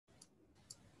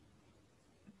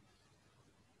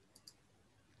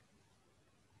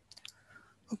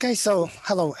Okay, so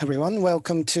hello everyone.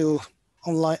 Welcome to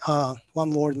online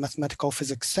One Word Mathematical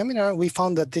Physics seminar. We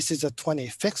found that this is a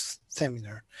 25th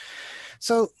seminar.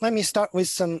 So let me start with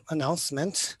some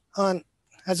announcements.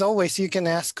 As always, you can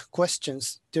ask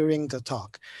questions during the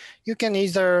talk. You can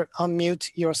either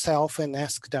unmute yourself and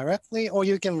ask directly, or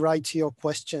you can write your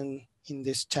question in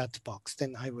this chat box,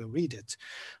 then I will read it.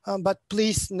 But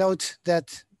please note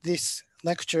that this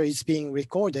lecture is being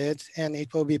recorded and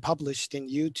it will be published in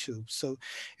YouTube. So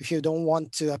if you don't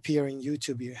want to appear in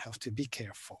YouTube, you have to be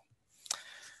careful.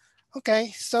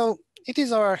 Okay, so it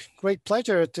is our great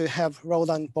pleasure to have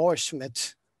Roland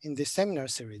Bauerschmidt in this seminar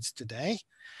series today.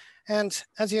 And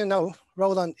as you know,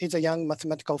 Roland is a young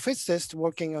mathematical physicist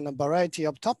working on a variety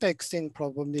of topics in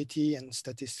probability and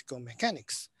statistical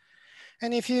mechanics.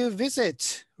 And if you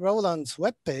visit Roland's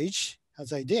webpage,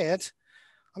 as I did,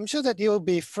 I'm sure that you'll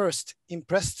be first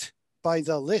impressed by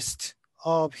the list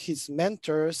of his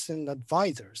mentors and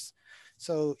advisors.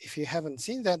 So if you haven't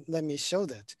seen that, let me show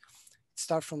that.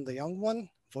 Start from the young one,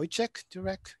 Wojciech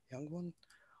Dirac, young one,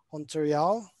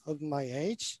 Ontario of my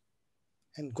age,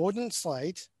 and Gordon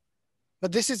Slade.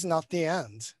 But this is not the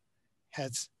end.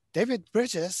 Has David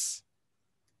Bridges,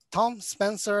 Tom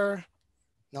Spencer,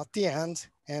 not the end,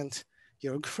 and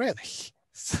Jörg Friedrich.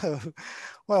 So,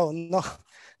 well,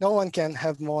 no one can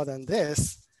have more than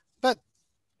this. But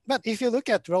if you look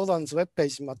at Roland's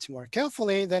webpage much more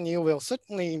carefully, then you will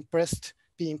certainly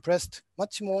be impressed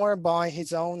much more by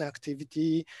his own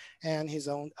activity and his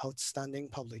own outstanding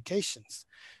publications.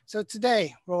 So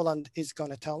today, Roland is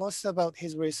going to tell us about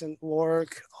his recent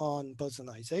work on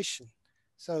bosonization.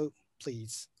 So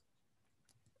please.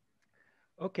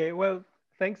 Okay, well,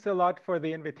 thanks a lot for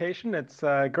the invitation. It's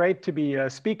great to be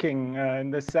speaking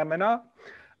in this seminar.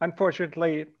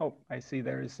 Unfortunately, oh, I see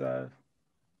there's an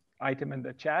item in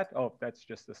the chat. Oh, that's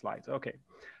just the slides. Okay.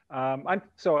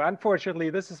 So unfortunately,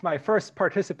 this is my first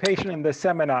participation in this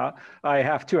seminar, I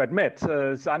have to admit.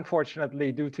 It's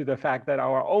unfortunately due to the fact that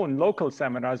our own local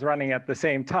seminar is running at the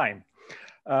same time.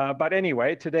 But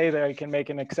anyway, today I can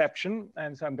make an exception,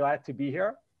 and so I'm glad to be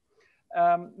here.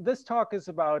 This talk is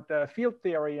about field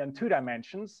theory in 2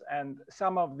 dimensions and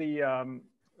some of the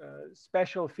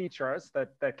special features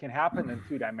that can happen in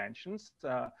 2 dimensions,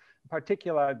 in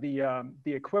particular the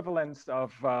equivalence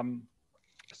of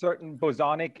certain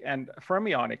bosonic and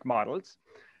fermionic models.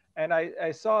 And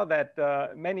I saw that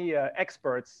many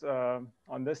experts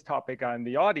on this topic are in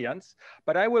the audience,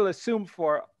 but I will assume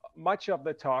for much of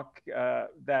the talk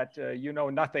that you know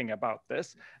nothing about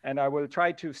this, and I will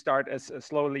try to start as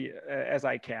slowly as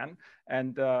I can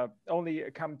and only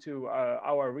come to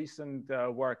our recent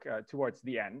work towards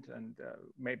the end, and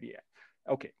maybe,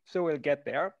 okay, so we'll get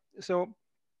there. So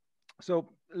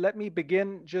let me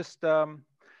begin just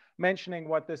mentioning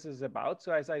what this is about.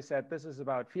 So as I said, this is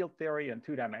about field theory in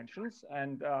 2 dimensions,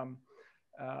 and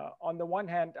on the one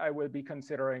hand, I will be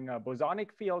considering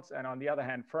bosonic fields, and on the other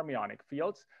hand, fermionic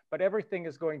fields, but everything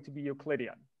is going to be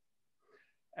Euclidean.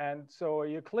 And so a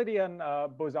Euclidean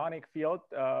bosonic field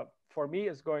for me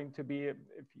is going to be,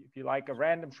 if you like, a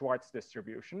random Schwartz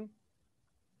distribution.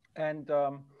 And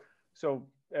so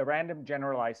a random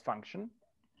generalized function.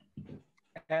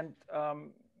 And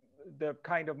the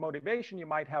kind of motivation you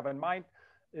might have in mind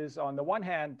is, on the one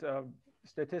hand,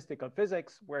 statistical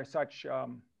physics, where such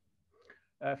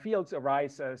fields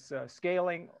arise as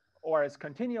scaling or as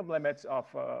continuum limits of,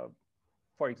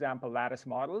 for example, lattice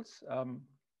models.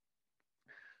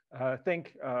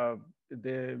 Think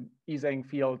the Ising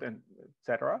field, and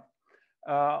etc.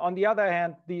 On the other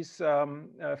hand, these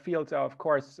fields are, of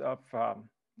course, of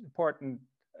important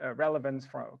relevance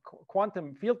for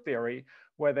quantum field theory,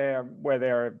 where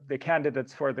they're the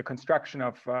candidates for the construction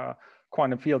of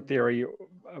quantum field theory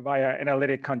via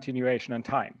analytic continuation in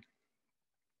time.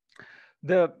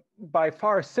 The by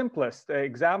far simplest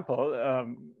example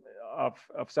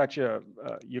of such a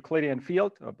Euclidean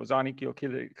field, a bosonic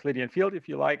Euclidean field, if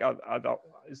you like,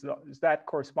 is that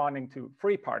corresponding to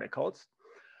free particles,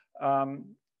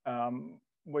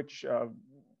 which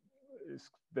is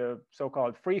the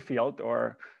so-called free field,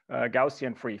 or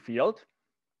Gaussian free field.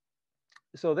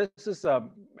 So this is,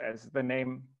 as the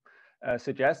name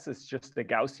suggests, it's just the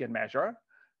Gaussian measure.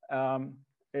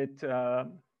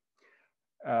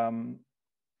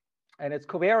 And its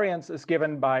covariance is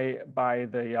given by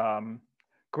the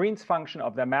Green's function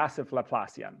of the massive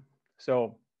Laplacian.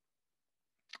 So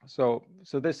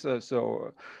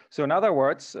in other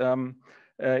words,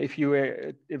 if you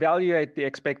evaluate the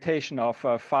expectation of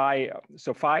phi,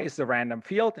 so phi is the random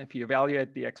field. If you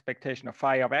evaluate the expectation of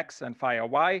phi of x and phi of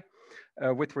y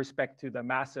with respect to the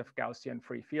massive Gaussian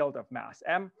free field of mass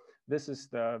m, this is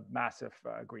the massive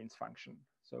Green's function.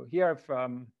 So here,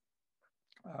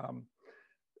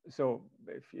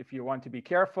 if you want to be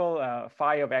careful,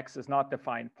 phi of x is not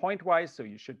defined pointwise, so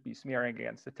you should be smearing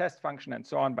against the test function and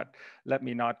so on, but let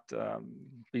me not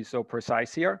be so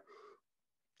precise here.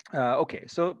 Okay,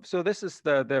 so this is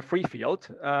the free field,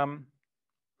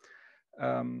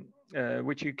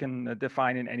 which you can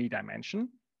define in any dimension.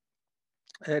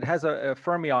 It has a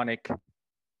fermionic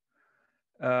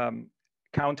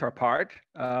counterpart,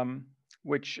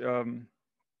 which,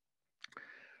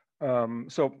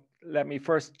 so let me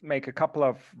first make a couple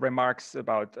of remarks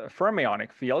about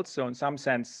fermionic fields. So in some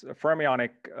sense,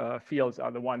 fermionic fields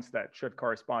are the ones that should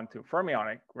correspond to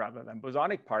fermionic rather than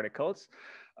bosonic particles.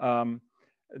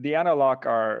 The analog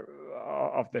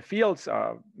of the fields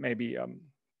are maybe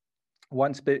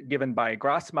once given by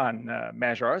Grassmann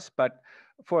measures, but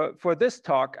for this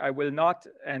talk, I will not,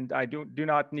 and I do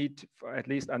not need, at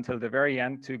least until the very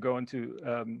end, to go into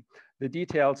the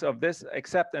details of this,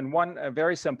 except in one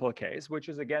very simple case, which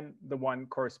is again the one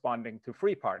corresponding to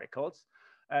free particles,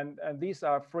 and these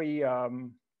are free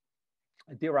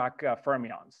Dirac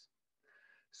fermions.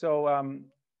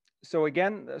 So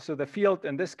again, the field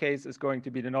in this case is going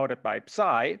to be denoted by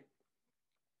psi.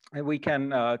 And we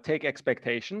can take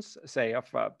expectations, say of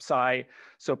psi.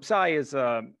 So psi is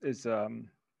a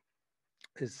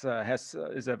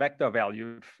vector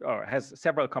value, or has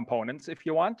several components, if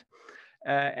you want,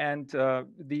 and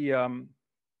the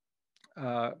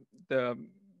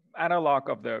analog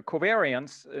of the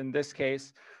covariance in this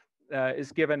case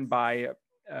is given by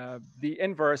the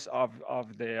inverse of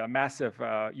the massive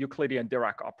Euclidean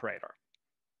Dirac operator.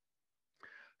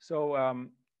 So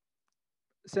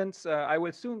since I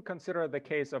will soon consider the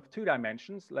case of 2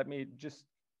 dimensions, let me just,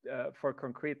 for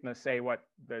concreteness, say what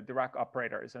the Dirac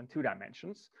operator is in 2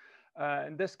 dimensions.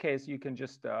 In this case, you can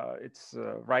just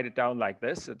write it down like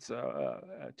this. It's a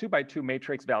 2x2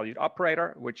 matrix valued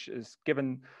operator, which is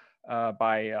given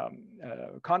by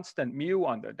constant mu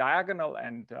on the diagonal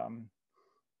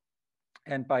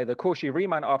and by the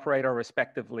Cauchy-Riemann operator,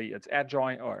 respectively, its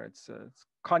adjoint or its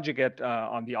conjugate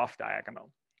on the off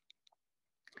diagonal.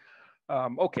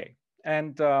 Okay,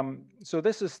 and so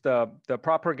this is the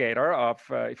propagator of,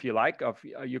 if you like, of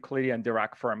Euclidean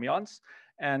Dirac fermions.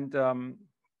 And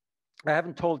I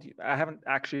haven't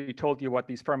actually told you what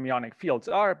these fermionic fields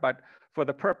are, but for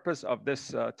the purpose of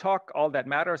this talk, all that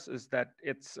matters is that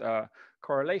its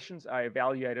correlations are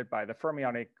evaluated by the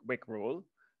fermionic Wick rule,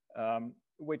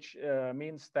 which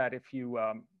means that if you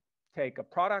take a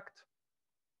product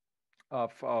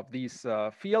of these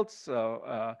fields,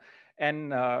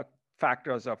 n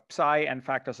factors of psi and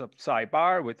factors of psi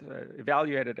bar with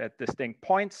evaluated at distinct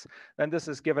points, then this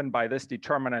is given by this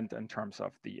determinant in terms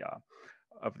of the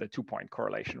 2-point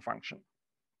correlation function.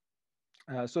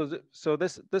 So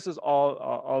this is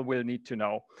all we'll need to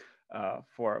know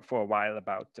for a while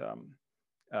about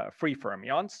free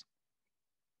fermions.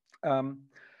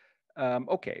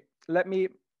 Okay, let me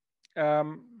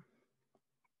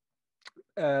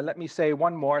say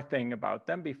one more thing about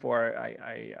them before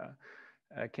I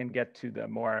can get to the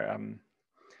more,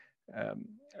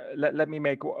 let me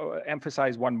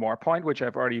emphasize one more point, which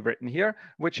I've already written here,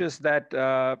 which is that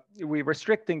we're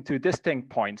restricting to distinct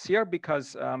points here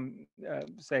because,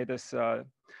 say, this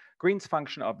Green's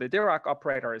function of the Dirac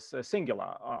operator is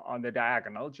singular on the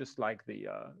diagonal, just like the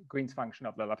Green's function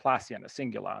of the Laplacian is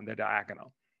singular on the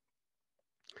diagonal.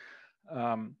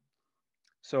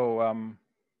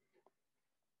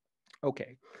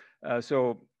 Okay,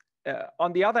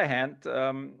 on the other hand,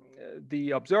 the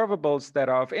observables that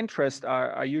are of interest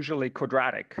are usually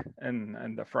quadratic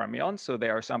in the fermions. So they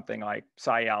are something like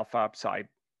psi alpha, psi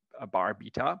bar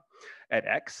beta at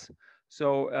x.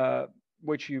 So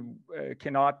which you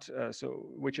cannot,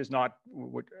 which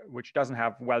doesn't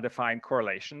have well-defined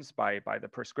correlations by the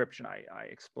prescription I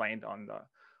explained on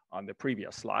the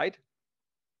previous slide.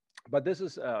 But this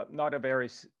is not a very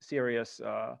serious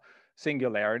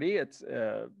singularity. It's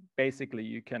basically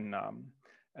you can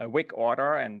Wick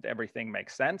order and everything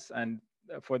makes sense. And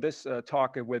for this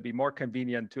talk, it will be more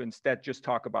convenient to instead just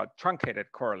talk about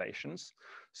truncated correlations.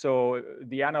 So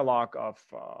the analog of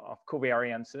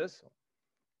covariances,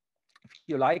 if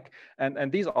you like,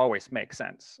 and these always make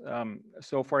sense.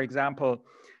 So for example,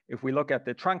 if we look at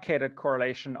the truncated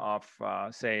correlation of,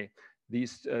 say,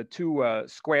 these 2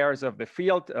 squares of the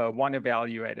field, one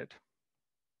evaluated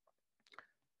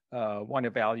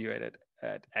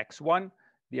at x1,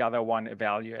 the other one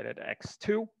evaluated at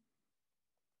x2.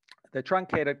 The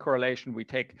truncated correlation,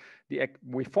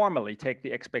 we formally take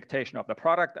the expectation of the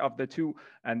product of the 2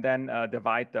 and then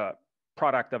divide the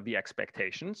product of the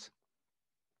expectations.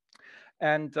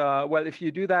 And well, if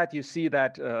you do that, you see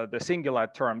that the singular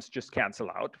terms just cancel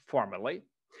out formally.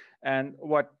 And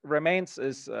what remains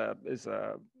is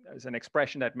an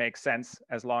expression that makes sense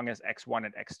as long as x1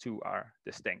 and x2 are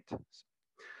distinct.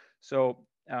 So,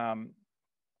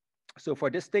 so for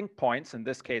distinct points, in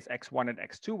this case, x1 and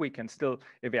x2, we can still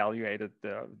evaluate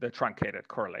the truncated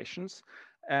correlations.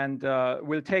 And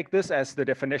we'll take this as the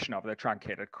definition of the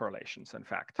truncated correlations, in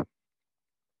fact.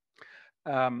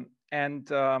 And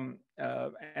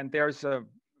there's a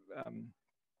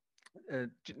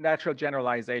natural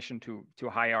generalization to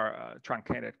higher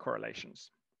truncated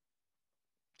correlations.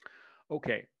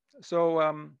 Okay,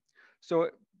 so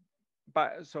so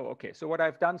what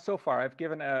I've done so far, I've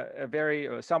given a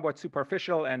very somewhat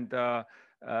superficial and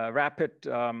rapid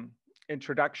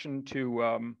introduction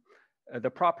to the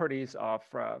properties of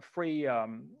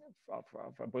of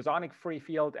a bosonic free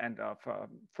field and of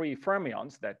free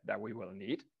fermions that we will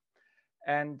need.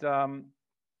 And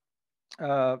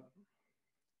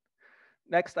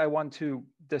next, I want to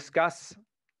discuss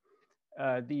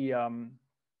the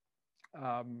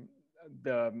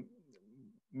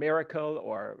miracle,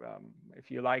 or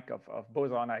if you like, of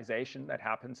bosonization that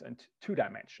happens in 2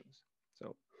 dimensions.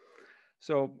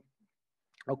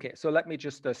 Okay, so let me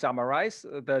just summarize.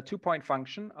 The 2-point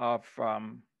function of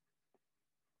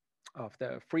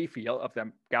the free field, of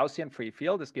the Gaussian free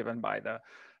field, is given by the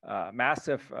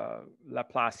massive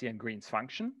Laplacian Green's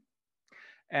function.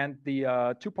 And the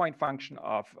 2-point function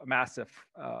of massive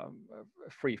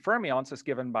free fermions is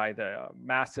given by the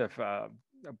massive,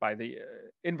 by the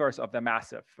inverse of the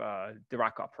massive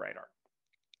Dirac operator.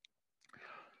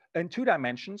 In 2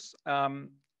 dimensions,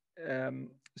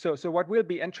 so what we'll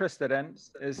be interested in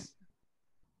is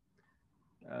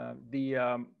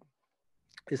the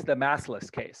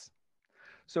massless case.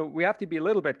 So we have to be a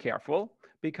little bit careful,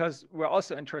 because we're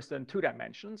also interested in 2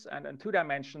 dimensions, and in 2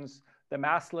 dimensions, the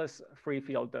massless free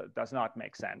field does not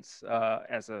make sense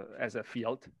as a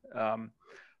field.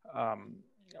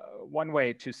 One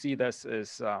way to see this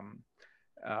is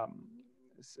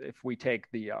if we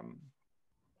take the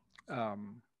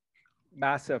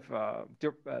massive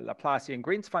Laplacian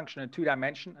Green's function in 2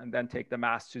 dimensions and then take the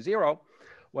mass to 0.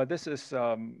 Well, this is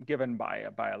given by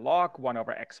a log 1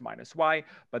 over x minus y,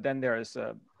 but then there is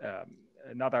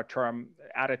another term,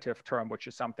 additive term, which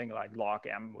is something like log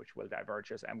m, which will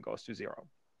diverge as m goes to 0.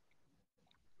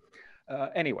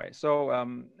 Anyway, so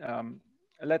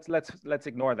let's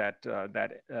ignore that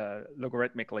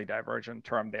logarithmically divergent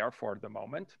term there for the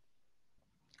moment.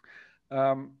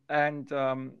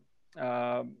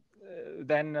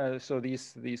 Then so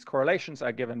these correlations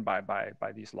are given by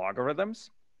these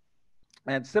logarithms.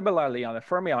 And similarly, on the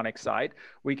fermionic side,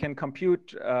 we can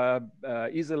compute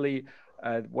easily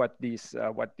what the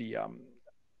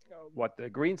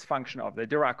Green's function of the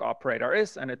Dirac operator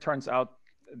is, and it turns out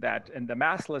that in the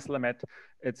massless limit,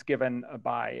 it's given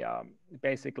by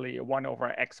basically 1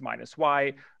 over x minus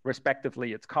y,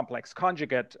 respectively its complex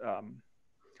conjugate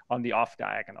on the off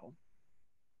diagonal.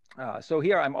 So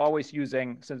here I'm always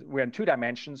using, since we're in 2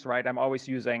 dimensions, right? I'm always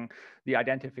using the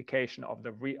identification of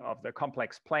the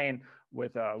complex plane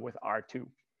with R2.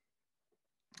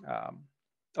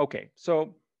 Okay,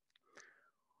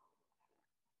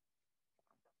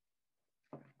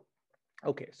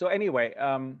 so anyway,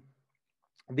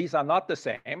 these are not the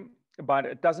same, but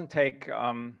it doesn't take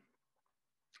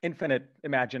infinite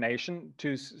imagination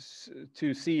to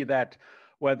see that,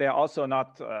 well, they're also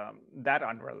not that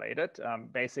unrelated.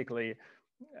 Basically,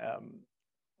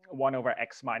 1 over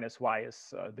x minus y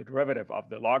is the derivative of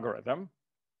the logarithm,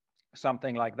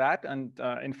 something like that. And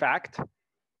in fact,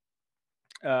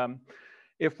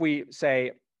 if we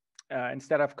say,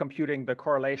 instead of computing the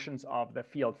correlations of the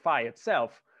field phi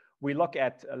itself, we look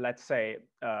at, let's say,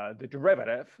 the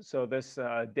derivative. So this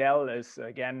del is,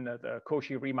 again, the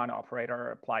Cauchy-Riemann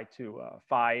operator applied to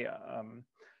phi,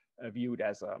 viewed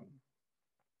as a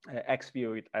x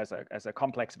viewed as a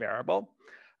complex variable.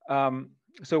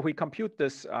 So we compute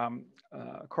this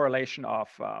correlation of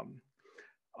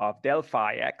del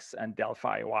phi x and del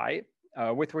phi y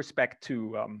with respect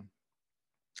to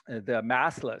the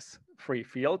massless free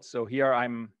field. So here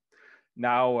I'm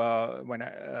now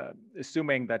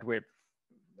assuming that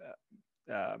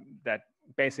that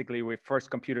basically we first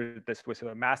computed this with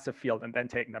a massive field and then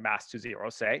taken the mass to 0,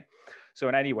 say. So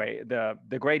in any way,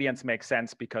 the gradients make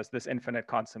sense because this infinite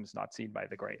constant is not seen by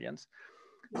the gradients.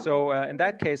 So in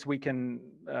that case, we can,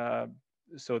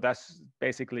 so that's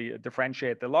basically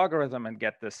differentiate the logarithm and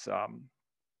get this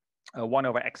 1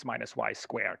 over x minus y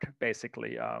squared,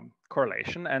 basically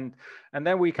correlation. And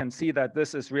then we can see that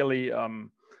this is really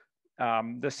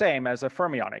the same as a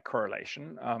fermionic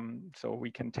correlation. So we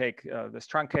can take this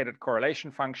truncated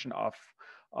correlation function of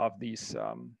these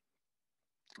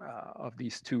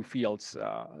two fields,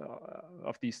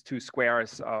 of these two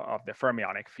squares of the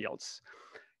fermionic fields.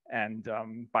 And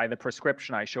by the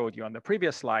prescription I showed you on the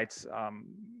previous slides,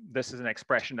 this is an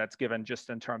expression that's given just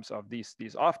in terms of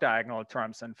these off-diagonal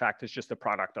terms. In fact, it's just a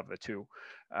product of the two.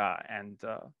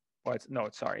 Well, it's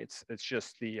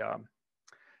just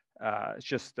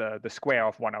the square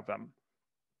of one of them.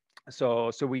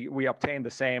 So we obtain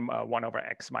the same 1 over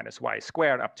x minus y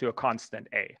squared up to a constant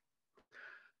a.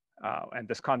 And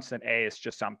this constant a is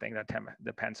just something that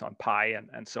depends on pi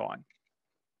and so on.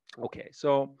 Okay,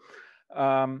 so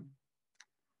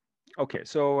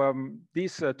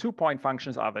these 2-point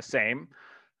functions are the same.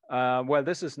 Well,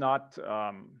 this is not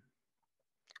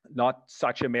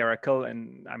such a miracle,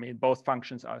 and I mean both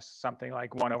functions are something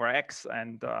like 1 over x,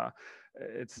 and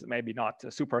it's maybe not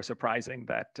super surprising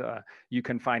that you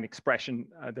can find expression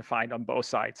defined on both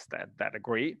sides that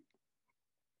agree.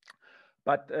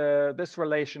 But this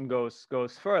relation goes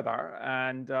further,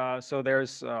 and so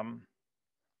there's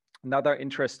another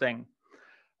interesting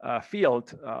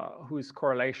field whose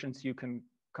correlations you can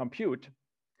compute,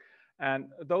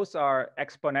 and those are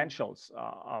exponentials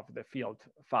of the field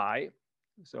phi.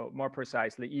 So more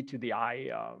precisely, e to the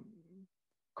I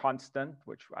constant,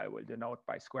 which I will denote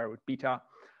by square root beta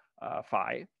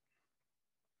phi.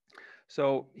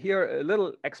 So here a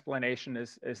little explanation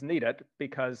is needed,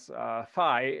 because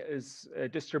phi is a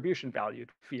distribution valued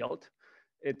field.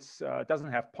 It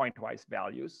doesn't have pointwise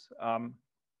values.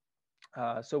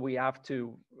 So we have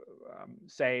to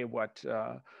say what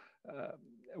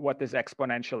this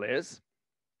exponential is.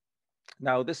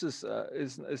 Now this is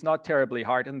not terribly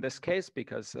hard in this case,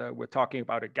 because we're talking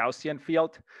about a Gaussian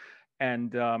field,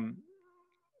 and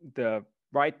the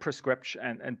right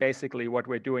prescription, and basically what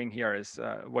we're doing here is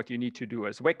what you need to do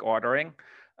is Wick ordering.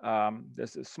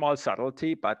 There's a small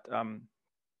subtlety, but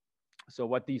so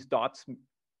what these dots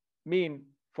mean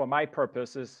for my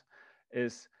purposes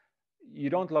is you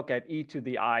don't look at e to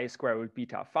the I square root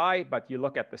beta phi, but you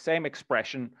look at the same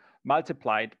expression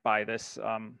multiplied by this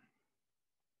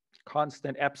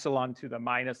constant epsilon to the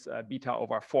minus beta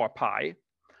over 4 pi.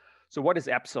 So what is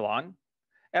epsilon?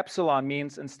 Epsilon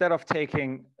means instead of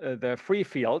taking the free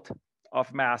field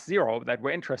of mass 0 that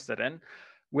we're interested in,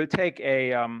 we'll take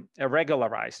a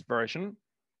regularized version,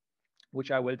 which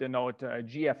I will denote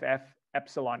GFF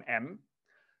epsilon m.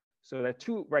 So there are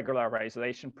two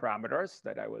regularization parameters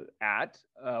that I will add.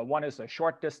 One is a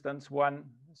short distance one,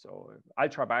 so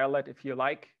ultraviolet if you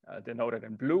like, denoted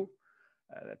in blue.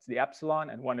 That's the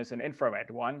epsilon. And one is an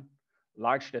infrared one,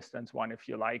 large distance one if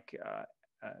you like,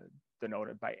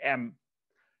 denoted by m.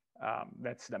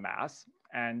 That's the mass.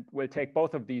 And we'll take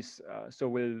both of these. So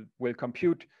we'll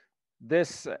compute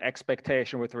this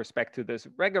expectation with respect to this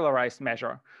regularized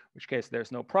measure, which case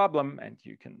there's no problem, and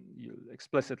you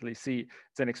explicitly see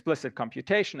it's an explicit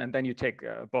computation, and then you take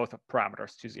both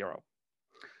parameters to 0.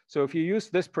 So if you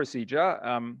use this procedure,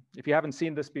 if you haven't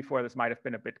seen this before, this might have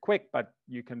been a bit quick, but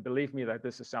you can believe me that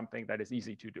this is something that is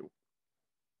easy to do.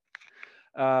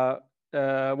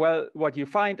 Well, what you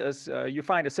find is you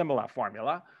find a similar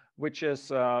formula, which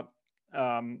is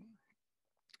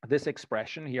this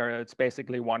expression here. It's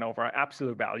basically 1 over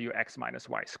absolute value x minus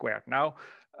y squared now,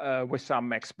 with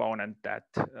some exponent that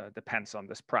depends on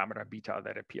this parameter beta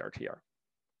that appeared here.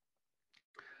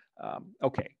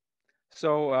 Okay,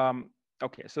 so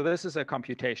this is a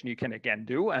computation you can again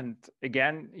do, and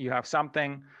again you have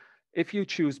something. If you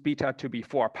choose beta to be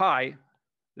 4 pi,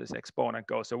 this exponent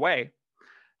goes away.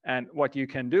 And what you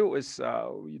can do is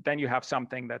then you have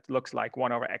something that looks like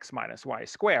 1 over x minus y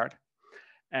squared.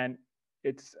 And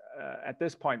it's at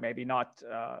this point maybe not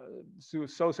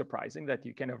so surprising that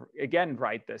you can again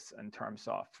write this in terms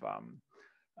of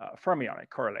fermionic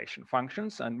correlation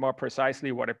functions. And more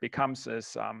precisely, what it becomes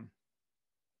is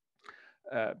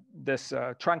this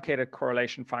truncated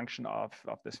correlation function of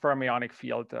this fermionic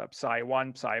field psi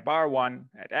 1, psi bar 1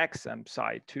 at x, and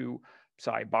psi 2,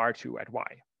 psi bar 2 at y.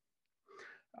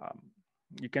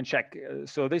 You can check.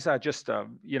 So these are just,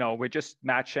 we're just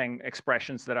matching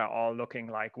expressions that are all looking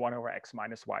like 1 over x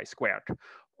minus y squared,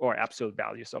 or absolute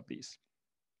values of these.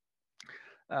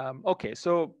 Okay,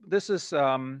 so this is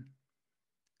a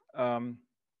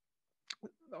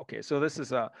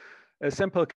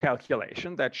simple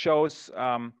calculation that shows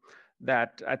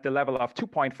that at the level of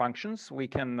 2-point functions, we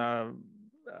can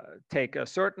take a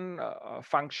certain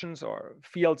functions or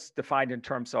fields defined in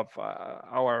terms of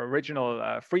our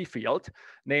original free field,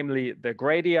 namely the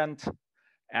gradient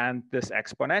and this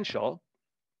exponential,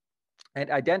 and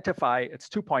identify its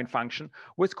 2-point function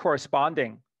with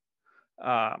corresponding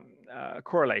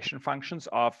correlation functions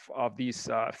of these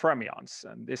fermions.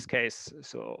 In this case,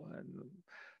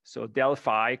 so del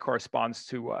phi corresponds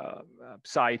to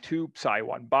psi2,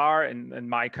 psi1 bar in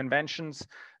my conventions.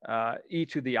 E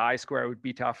to the I square root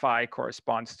beta phi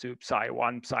corresponds to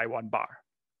psi1, psi1 bar.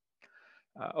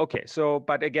 Okay, so,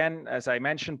 but again, as I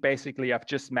mentioned, basically I've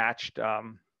just matched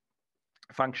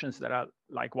functions that are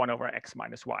like 1 over x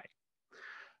minus y.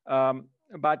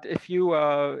 But if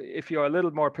you're a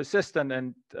little more persistent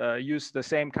and use the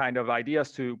same kind of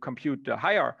ideas to compute the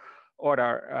higher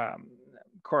order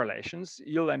correlations,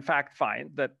 you'll in fact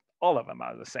find that all of them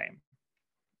are the same.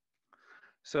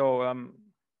 So,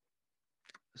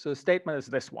 so the statement is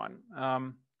this one.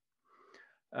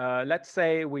 Let's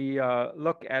say we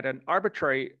look at an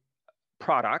arbitrary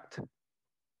product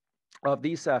of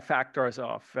these factors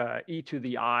of e to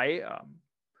the I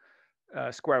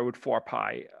square root 4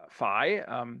 pi phi,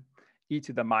 e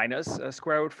to the minus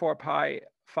square root 4 pi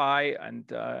phi, and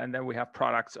then we have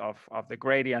products of the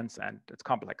gradients and its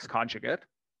complex conjugate.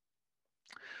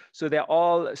 So they're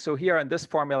all, so here in this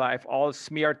formula, I've all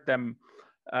smeared them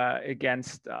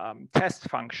against test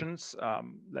functions,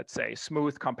 let's say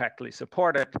smooth, compactly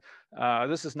supported.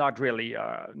 This is not really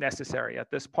necessary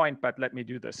at this point, but let me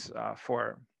do this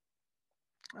for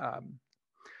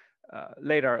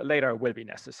later will be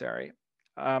necessary.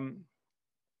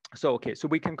 So okay, so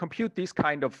we can compute these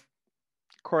kind of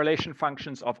correlation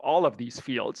functions of all of these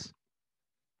fields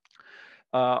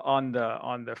on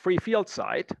the free field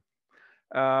side.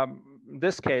 In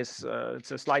this case,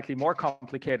 it's a slightly more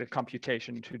complicated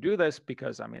computation to do this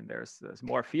because I mean there's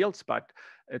more fields, but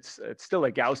it's still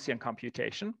a Gaussian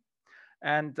computation,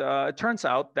 and it turns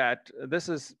out that this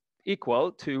is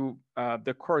equal to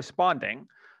the corresponding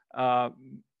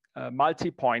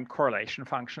multi-point correlation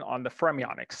function on the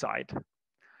fermionic side.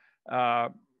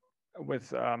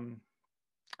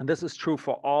 And this is true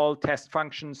for all test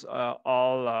functions,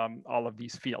 all of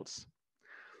these fields.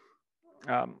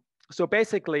 So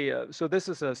basically, so this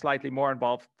is a slightly more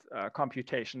involved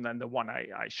computation than the one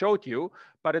I showed you,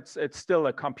 but it's still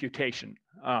a computation.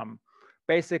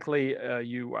 Basically,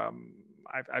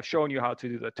 I've shown you how to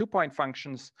do the 2-point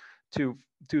functions. To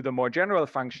do the more general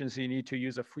functions, you need to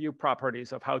use a few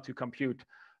properties of how to compute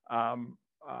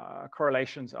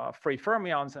correlations of free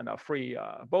fermions and of free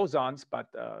bosons, but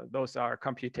those are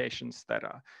computations that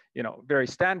are, you know, very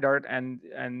standard. And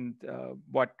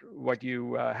what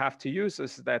you have to use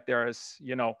is that there is,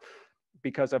 you know,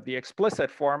 because of the explicit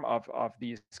form of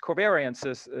these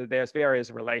covariances, there's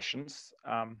various relations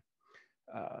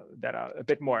that are a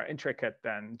bit more intricate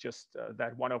than just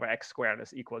that 1 over x squared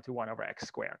is equal to 1 over x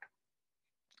squared.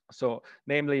 So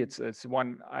namely, it's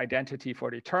one identity for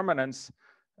determinants.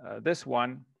 This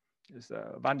one is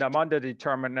a van der Monde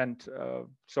determinant,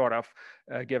 sort of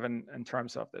given in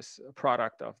terms of this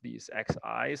product of these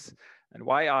xi's and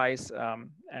yi's,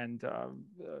 and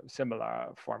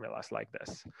similar formulas like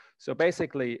this. So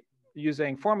basically,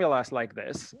 using formulas like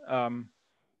this,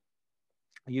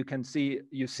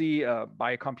 you see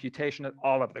by computation that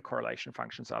all of the correlation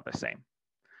functions are the same.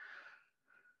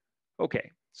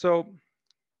 Okay, so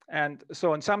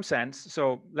in some sense,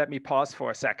 so let me pause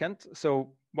for a second.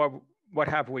 So what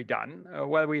have we done?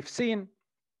 Well, we've seen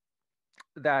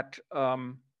that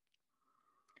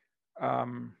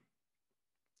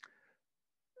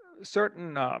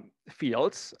certain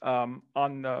fields of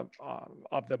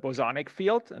the bosonic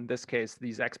field, in this case,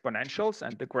 these exponentials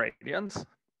and the gradients,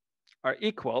 are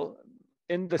equal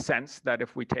in the sense that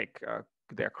if we take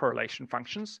their correlation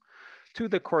functions to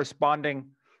the corresponding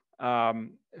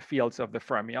fields of the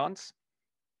fermions,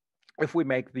 if we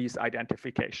make these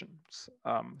identifications.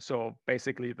 So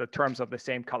basically the terms of the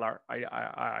same color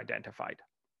are identified.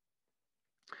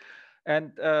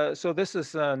 And so this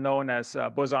is known as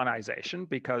bosonization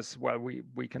because, well,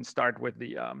 we can start with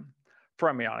the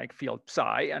fermionic field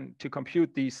psi, and to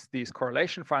compute these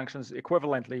correlation functions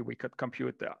equivalently, we could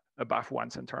compute the above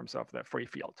ones in terms of the free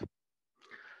field.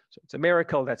 So it's a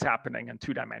miracle that's happening in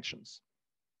 2 dimensions.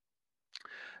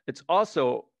 It's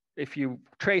also, if you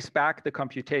trace back the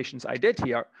computations I did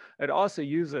here, it also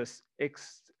uses, in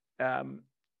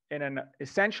an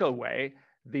essential way,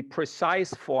 the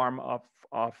precise form of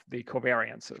the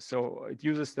covariances. So it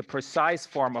uses the precise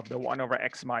form of the 1 over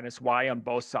x minus y on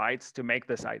both sides to make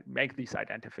these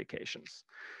identifications.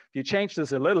 If you change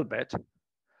this a little bit,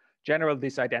 generally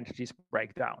these identities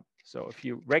break down. So if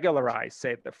you regularize,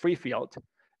 say, the free field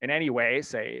in any way,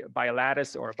 say by a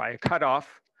lattice or by a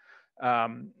cutoff,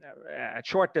 at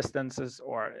short distances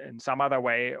or in some other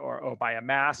way, or by a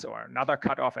mass or another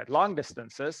cutoff at long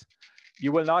distances,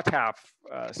 you will not have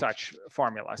such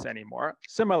formulas anymore.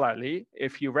 Similarly,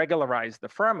 if you regularize the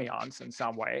fermions in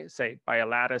some way, say by a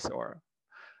lattice or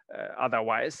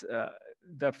otherwise,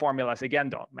 the formulas again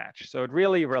don't match. So it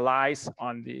really relies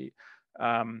on the,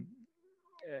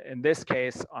 in this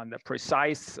case, on the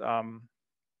precise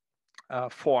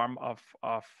form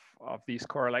of these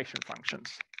correlation functions.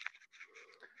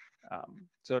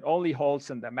 So it only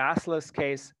holds in the massless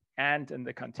case and in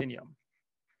the continuum.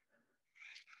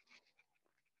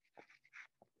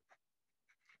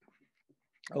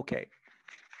 Okay,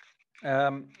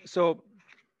 so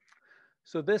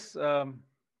this,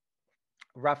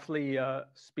 roughly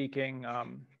speaking,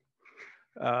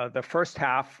 the first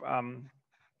half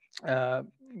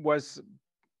was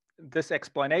this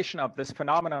explanation of this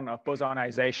phenomenon of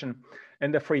bosonization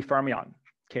in the free fermion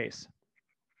case,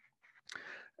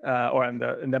 or in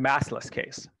the massless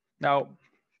case. Now,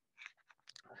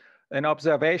 an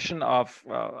observation of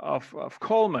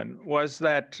Coleman was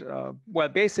that, well,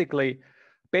 basically,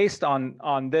 based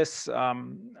on this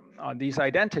on these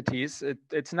identities,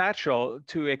 it's natural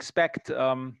to expect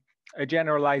a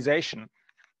generalization,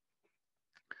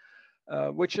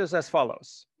 which is as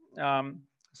follows.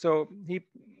 So he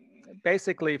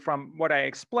basically, from what I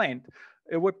explained,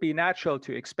 it would be natural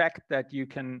to expect that you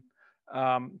can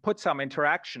put some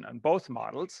interaction on both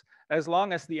models, as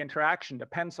long as the interaction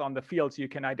depends on the fields you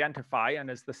can identify and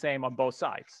is the same on both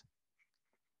sides.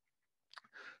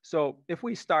 So if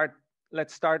we start,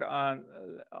 let's start on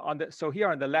the, so here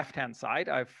on the left-hand side,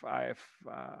 I've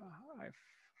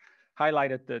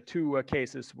highlighted the two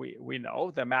cases we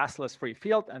know, the massless free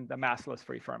field and the massless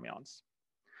free fermions.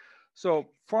 So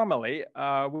formally,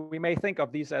 we may think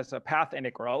of these as a path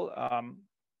integral.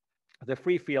 The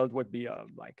free field would be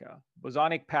like a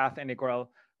bosonic path integral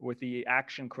with the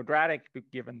action quadratic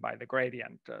given by the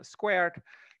gradient squared.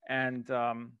 And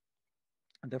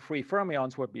the free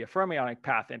fermions would be a fermionic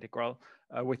path integral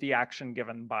with the action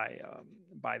given by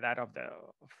that of the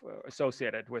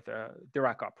associated with a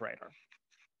Dirac operator.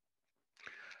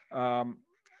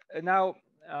 Now,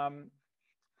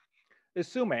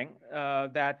 assuming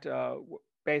that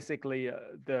basically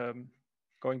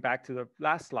going back to the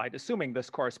last slide, assuming this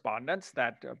correspondence,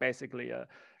 that basically a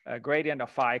gradient of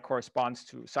phi corresponds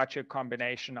to such a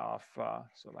combination of,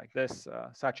 so like this,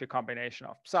 such a combination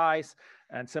of psi's,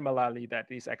 and similarly that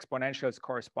these exponentials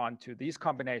correspond to these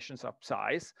combinations of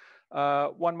psi's,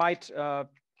 one might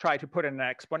try to put in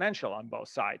an exponential on both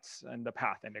sides in the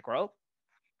path integral.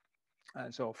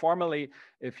 And so formally,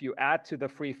 if you add to the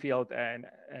free field an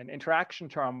interaction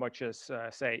term, which is,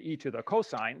 say, e to the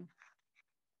cosine,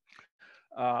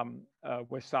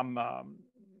 with some,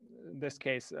 in this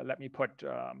case, let me put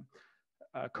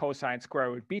cosine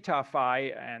square root beta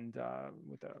phi and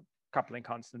with a coupling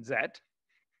constant z,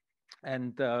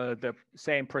 and the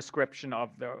same prescription of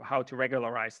how to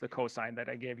regularize the cosine that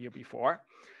I gave you before,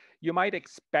 you might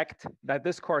expect that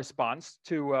this corresponds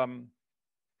to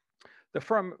the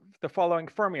following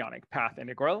fermionic path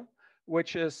integral,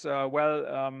 which is,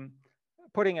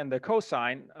 putting in the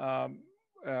cosine,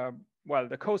 well,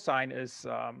 the cosine is,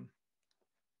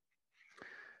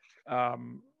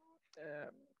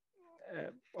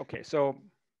 okay, so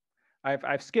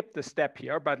I've skipped the step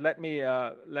here, but let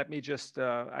me just,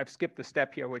 I've skipped the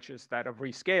step here, which is that of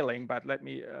rescaling, but let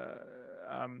me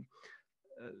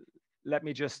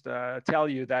just tell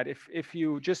you that if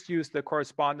you just use the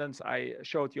correspondence I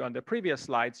showed you on the previous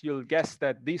slides, you'll guess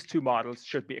that these two models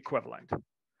should be equivalent.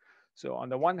 So on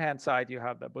the one hand side, you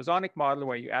have the bosonic model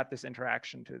where you add this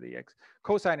interaction to the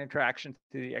cosine interaction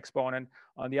to the exponent.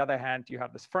 On the other hand, you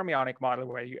have this fermionic model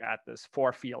where you add this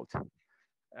four field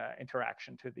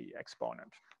interaction to the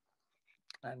exponent.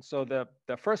 And so the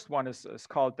first one is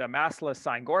called the massless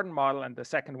sine-Gordon model, and the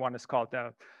second one is called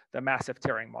the massive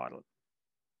Thirring model.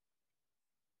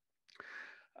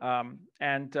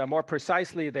 More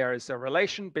precisely, there is a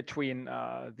relation between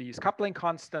these coupling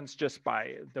constants just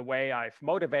by the way I've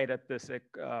motivated this,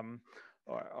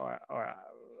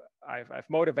 I've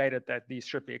motivated that these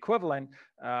should be equivalent.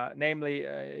 Namely,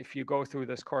 if you go through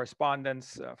this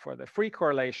correspondence for the free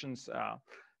correlations,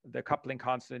 the coupling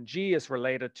constant G is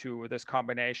related to this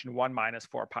combination 1 minus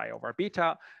 4 pi over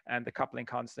beta, and the coupling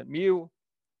constant mu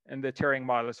in the Thirring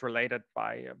model is related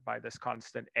by this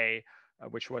constant A,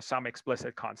 which was some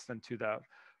explicit constant to the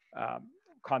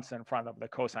constant in front of the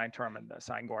cosine term in the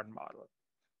sine-Gordon model.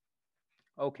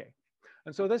 Okay,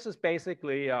 and so this is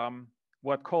basically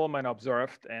what Coleman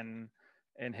observed in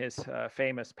his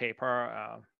famous paper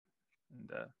in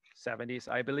the 70s,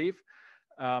 I believe,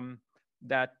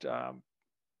 that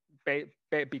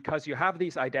because you have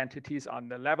these identities on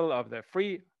the level of the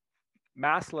free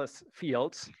massless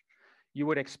fields, you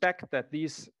would expect that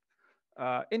these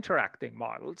interacting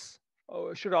models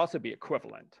should also be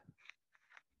equivalent.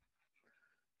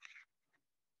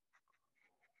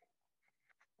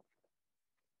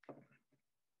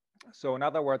 So in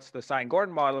other words, the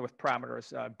sine-Gordon model with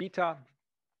parameters beta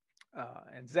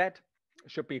and z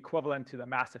should be equivalent to the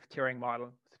massive Thirring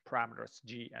model with parameters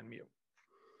g and mu.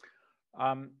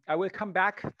 I will come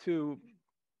back to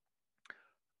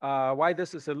why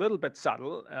this is a little bit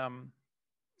subtle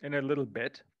in a little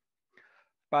bit.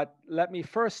 But let me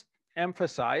first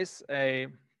emphasize a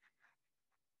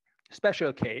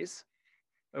special case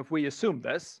if we assume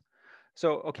this.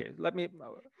 So, okay, let me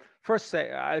first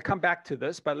say, I'll come back to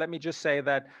this, but let me just say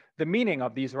that the meaning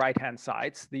of these right-hand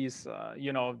sides, these,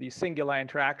 these singular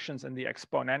interactions in the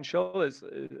exponential is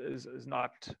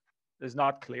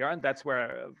not clear, and that's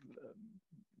where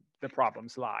the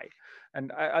problems lie.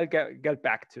 And I'll get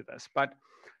back to this. But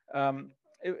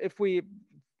if we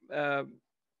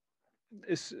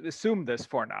assume this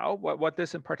for now, what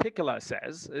this in particular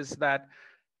says is that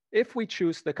if we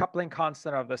choose the coupling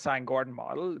constant of the sine-Gordon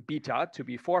model, beta, to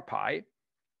be 4 pi,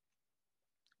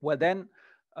 well then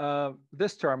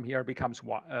this term here becomes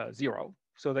 0.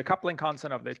 So the coupling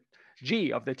constant of the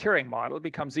g of the Thirring model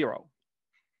becomes 0.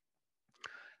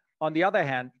 On the other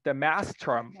hand, the mass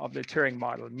term of the Thirring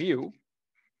model, mu,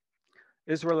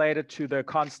 is related to the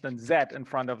constant z in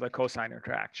front of the cosine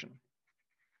interaction.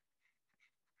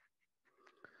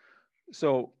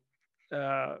 So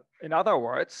in other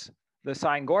words, the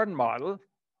sine-Gordon model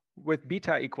with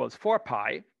beta equals 4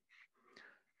 pi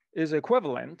is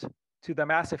equivalent to the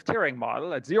massive Thirring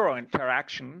model at 0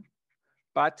 interaction,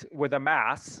 but with a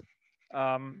mass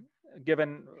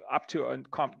given up to a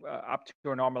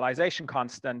normalization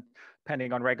constant,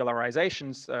 depending on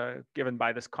regularizations given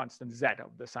by this constant z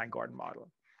of the sine-Gordon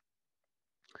model.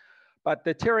 But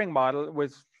the Thirring model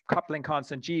with coupling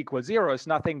constant g equals 0 is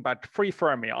nothing but free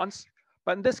fermions,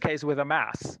 but in this case with a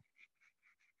mass.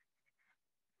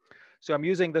 So I'm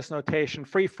using this notation,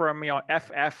 free fermion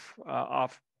ff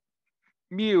of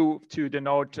mu, to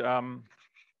denote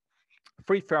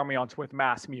free fermions with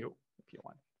mass mu, if you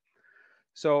want.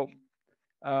 So,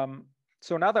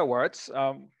 so in other words,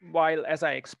 while, as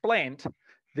I explained,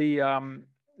 the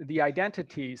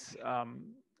identities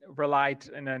relied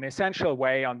in an essential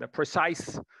way on the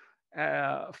precise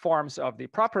forms of the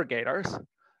propagators,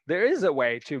 there is a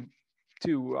way to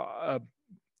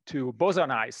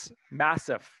bosonize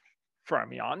massive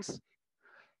fermions,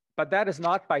 but that is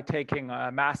not by taking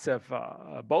massive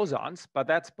bosons, but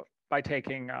that's by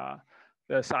taking the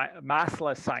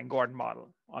massless sine-Gordon model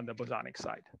on the bosonic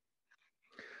side.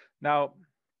 Now,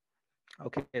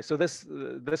 okay, so this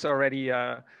already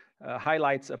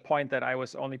highlights a point that I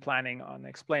was only planning on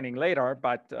explaining later,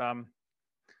 but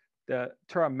the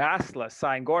term massless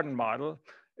sine-Gordon model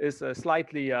is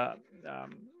slightly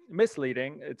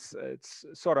misleading. It's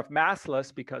sort of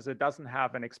massless because it doesn't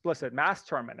have an explicit mass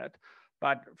term in it,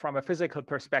 but from a physical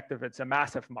perspective, it's a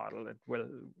massive model. It will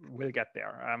get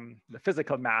there. The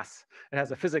physical mass, it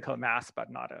has a physical mass, but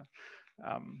not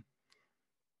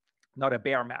a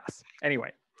bare mass.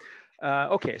 Anyway,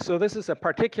 okay, so this is a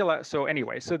particular, so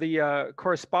anyway, so the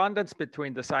correspondence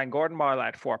between the sine-Gordon model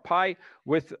at 4 pi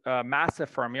with massive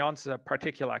fermions is a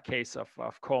particular case of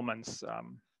Coleman's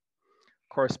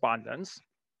correspondence.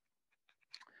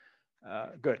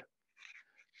 Good.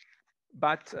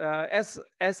 But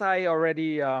as I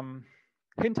already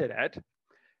hinted at,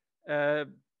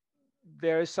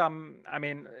 there is some, I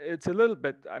mean, it's a little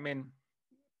bit, I mean,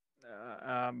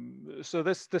 so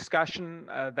this discussion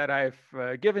that I've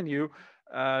given you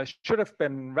should have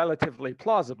been relatively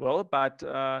plausible, but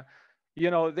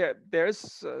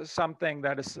there's something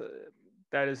that is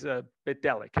a bit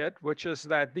delicate, which is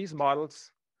that these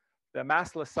models, the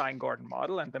massless sine-Gordon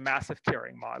model and the massive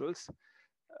Thirring models,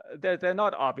 they're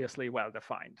not obviously well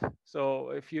defined. So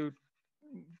if you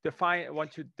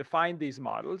want to define these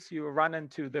models, you run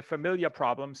into the familiar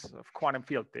problems of quantum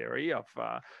field theory of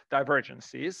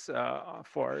divergences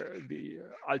for the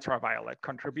ultraviolet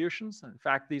contributions. In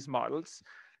fact, these models,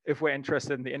 if we're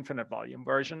interested in the infinite volume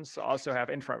versions, also have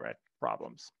infrared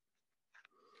problems.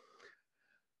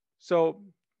 So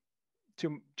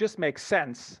to just make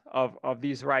sense of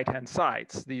these right-hand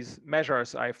sides, these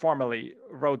measures I formally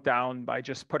wrote down by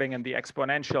just putting in the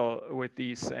exponential with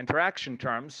these interaction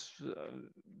terms,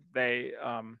 they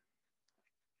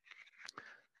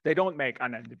don't make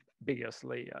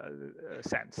unambiguously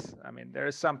sense. I mean, there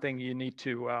is something you need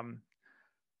to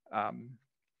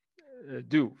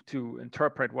do to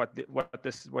interpret what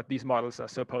these models are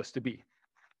supposed to be.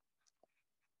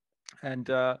 And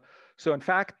so in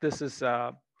fact, this is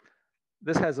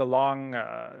this has a long,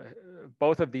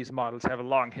 both of these models have a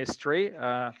long history.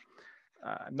 I'm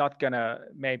not gonna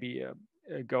maybe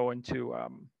go into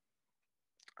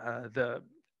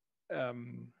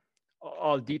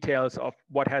all details of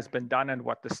what has been done and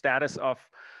what the status of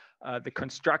the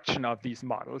construction of these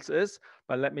models is,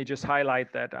 but let me just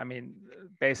highlight that, I mean,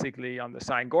 basically on the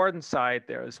sine-Gordon side,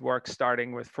 there's work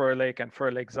starting with Fröhlich and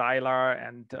Fröhlich-Seiler,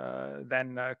 and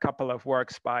then a couple of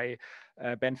works by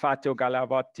Benfato,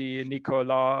 Galavotti,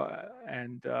 Nicolau,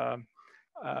 and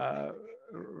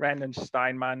Rand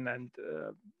Steinman, and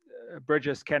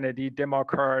Bridges, Kennedy,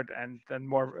 Dimmockert, and then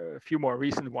a few more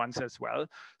recent ones as well.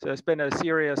 So there's been a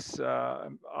series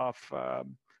of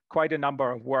quite a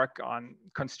number of work on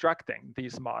constructing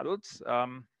these models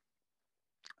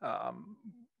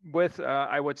with,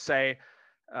 I would say,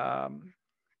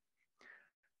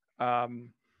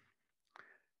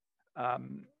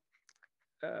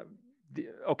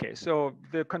 okay, so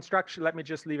the construction, let me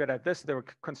just leave it at this, the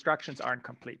constructions aren't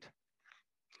complete.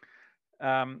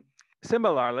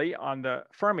 Similarly, on the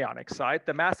fermionic side,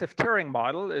 the massive Thirring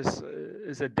model is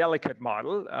a delicate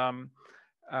model.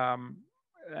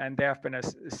 And there have been a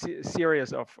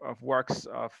series of works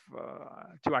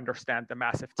to understand the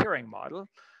massive Thirring model.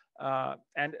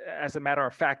 And as a matter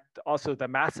of fact, also the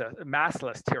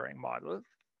massless Thirring model.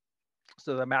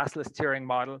 So the massless Thirring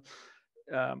model,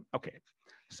 okay.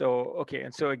 So,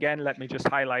 and so again, let me just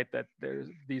highlight that there's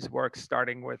these works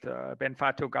starting with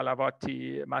Benfato,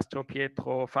 Galavotti,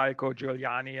 Mastropietro, Falco,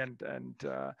 Giuliani, and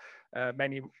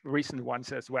many recent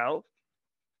ones as well.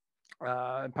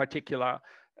 In particular,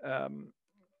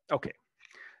 okay,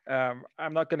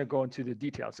 I'm not going to go into the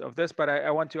details of this, but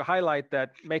I want to highlight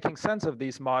that making sense of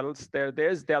these models, there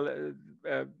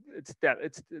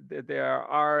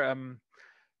are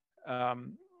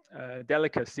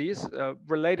delicacies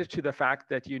related to the fact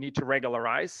that you need to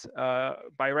regularize.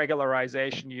 By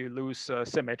regularization, you lose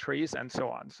symmetries and so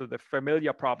on. So the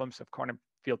familiar problems of quantum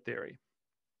field theory.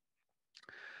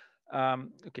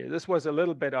 Okay, this was a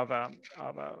little bit of a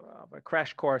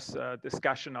crash course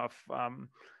discussion of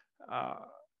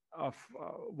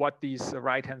what these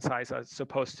right-hand sides are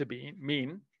supposed to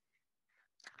mean.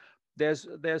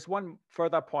 There's one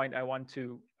further point I want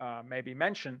to maybe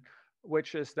mention,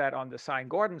 which is that on the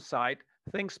sine-Gordon side,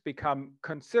 things become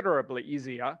considerably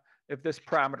easier if this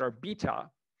parameter beta,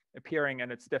 appearing in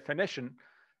its definition,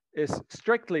 is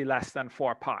strictly less than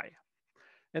 4 pi.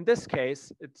 In this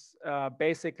case, it's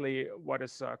basically what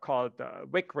is called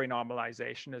Wick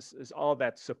renormalization is all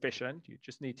that's sufficient. You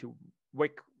just need to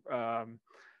Wick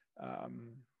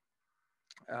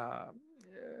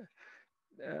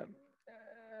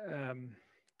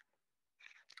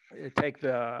take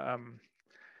the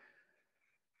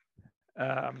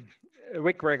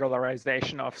Wick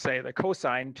regularization of, say, the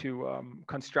cosine to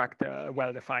construct a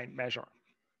well-defined measure.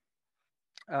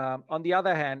 On the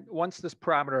other hand, once this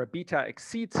parameter beta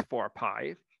exceeds 4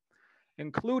 pi,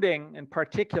 including in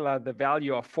particular the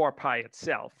value of 4 pi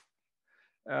itself,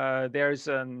 there's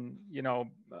an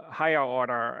higher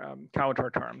order counter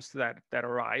terms that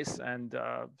arise, and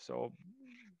so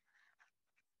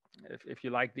if you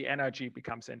like, the energy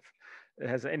becomes it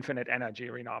has an infinite energy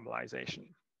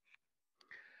renormalization.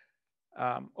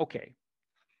 Okay.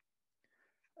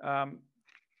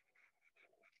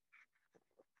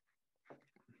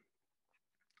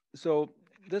 So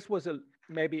this was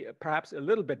maybe perhaps a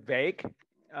little bit vague.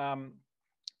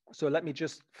 So let me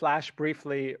just flash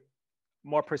briefly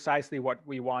more precisely what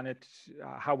we wanted,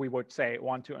 how we would say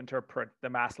want to interpret the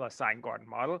massless sine-Gordon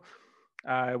model.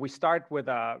 We start with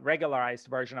a regularized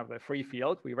version of the free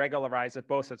field. We regularize it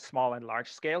both at small and large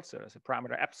scale. So there's a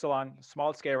parameter epsilon,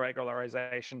 small scale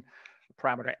regularization, a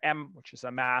parameter m, which is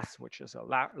a mass, which is a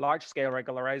large scale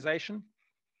regularization.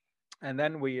 And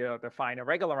then we define a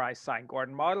regularized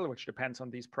sine-Gordon model, which depends on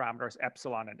these parameters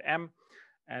epsilon and m,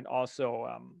 and also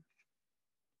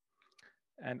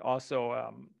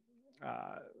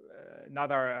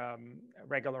another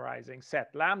regularizing set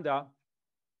lambda,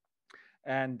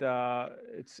 and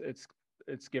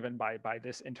it's given by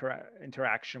this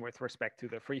interaction with respect to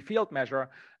the free field measure.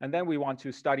 And then we want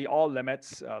to study all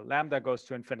limits. Lambda goes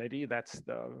to infinity. That's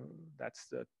the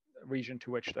region to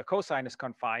which the cosine is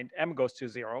confined. M goes to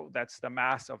 0. That's the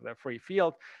mass of the free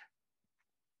field.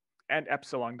 And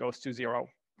epsilon goes to 0,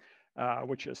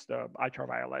 which is the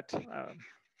ultraviolet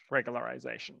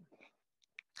regularization.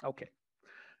 Okay.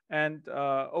 And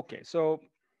okay, so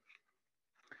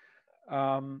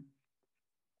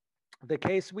the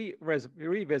case we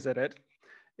revisited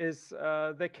is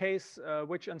the case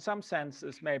which in some sense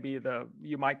is maybe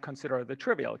you might consider the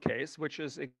trivial case, which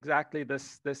is exactly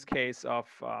this case of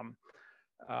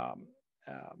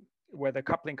where the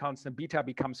coupling constant beta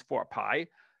becomes 4 pi,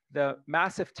 the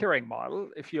massive Thirring model,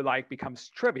 if you like, becomes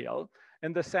trivial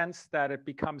in the sense that it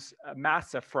becomes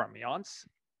massive fermions,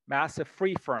 massive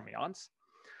free fermions.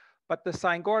 But the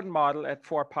sine-Gordon model at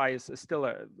 4 pi is still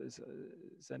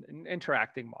an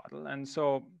interacting model. And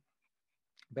so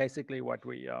basically what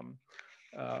we,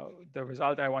 the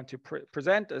result I want to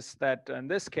present is that in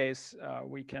this case,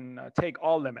 we can take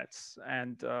all limits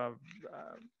and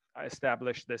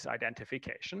establish this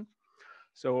identification.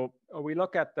 So we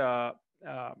look at the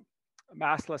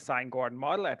massless sine-Gordon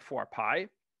model at 4 pi,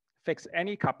 fix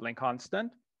any coupling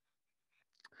constant.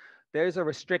 There is a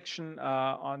restriction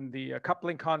on the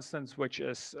coupling constants, which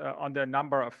is on the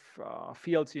number of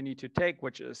fields you need to take,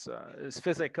 which is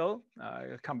physical.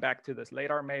 I'll come back to this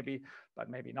later, maybe, but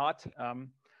maybe not.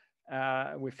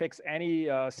 We fix any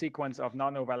sequence of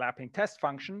non-overlapping test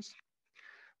functions.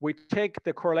 We take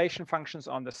the correlation functions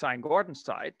on the sine-Gordon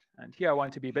side. And here I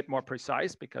want to be a bit more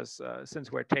precise because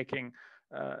since we're taking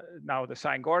now the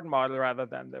sine-Gordon model rather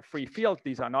than the free field,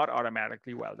 these are not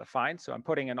automatically well defined. So I'm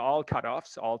putting in all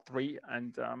cutoffs, all three,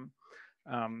 and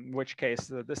in which case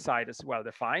this side is well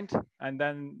defined. And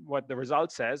then what the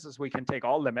result says is we can take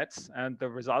all limits, and the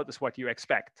result is what you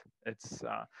expect. It's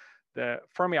the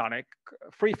fermionic,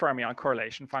 free fermion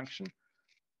correlation function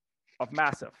of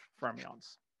massive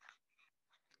fermions.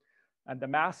 And the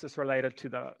mass is related to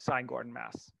the sine-Gordon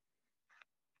mass,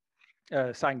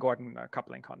 sine-Gordon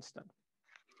coupling constant.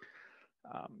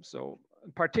 So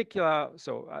in particular,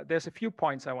 there's a few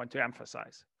points I want to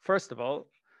emphasize. First of all,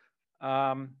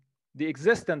 the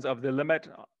existence of the limit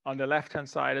on the left-hand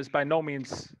side is by no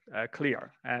means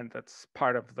clear, and that's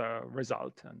part of the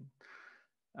result. And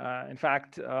in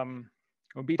fact, when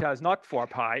beta is not 4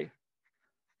 pi,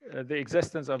 the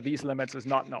existence of these limits is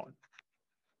not known.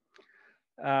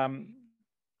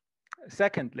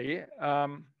 Secondly,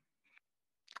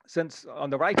 since on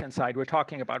the right-hand side, we're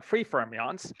talking about free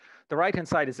fermions, the right-hand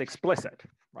side is explicit,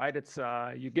 right? It's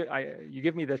you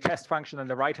give me the test function, and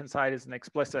the right-hand side is an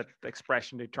explicit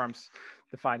expression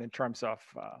defined in terms of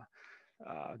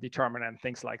determinant,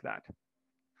 things like that.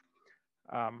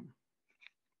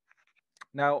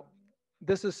 Now,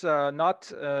 this is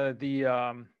not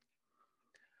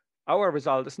our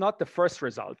result is not the first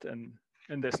result in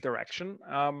this direction,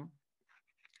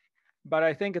 but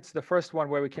I think it's the first one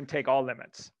where we can take all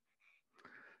limits,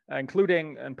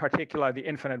 including in particular the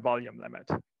infinite volume limit.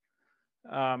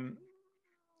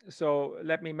 So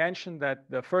let me mention that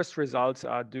the first results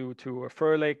are due to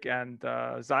Fröhlich and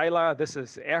Seiler. This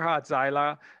is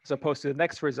Erhard-Seiler, as opposed to the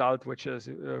next result, which is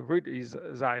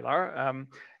Rüdi-Seiler.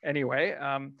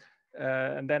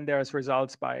 And then there's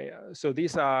results by, so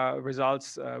these are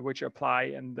results which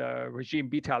apply in the regime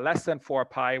beta less than 4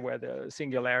 pi, where the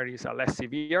singularities are less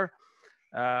severe.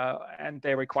 And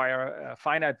they require a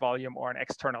finite volume or an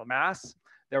external mass.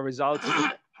 The results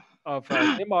of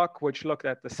Dimmock, which looked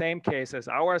at the same case as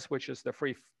ours, which is the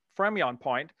free fermion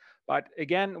point, but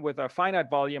again with a finite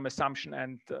volume assumption,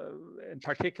 and in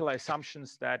particular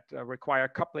assumptions that require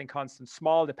coupling constants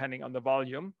small depending on the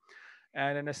volume.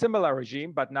 And in a similar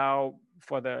regime, but now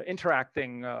for the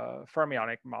interacting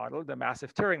fermionic model, the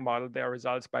massive Thirring model, there are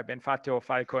results by Benfatto,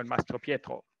 Falco, and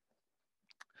Mastropietro.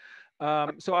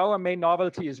 So our main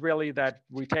novelty is really that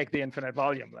we take the infinite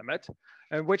volume limit,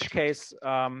 in which case,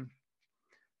 let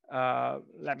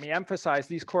me emphasize,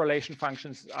 these correlation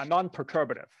functions are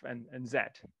non-perturbative in Z.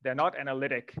 They're not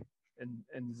analytic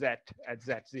in Z at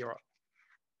Z0.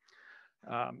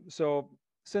 So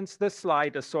since this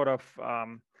slide is sort of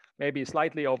maybe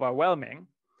slightly overwhelming,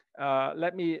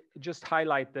 let me just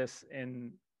highlight this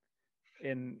in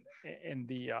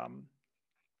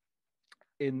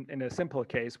a simple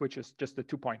case, which is just the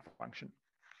 2-point function.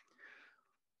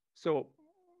 So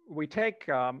we take,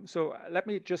 so let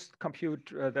me just compute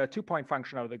the 2-point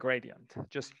function of the gradient,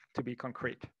 just to be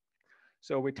concrete.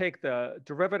 So we take the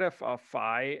derivative of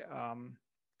phi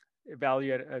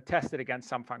tested against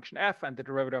some function f, and the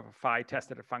derivative of phi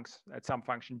tested at some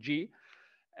function g.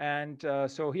 And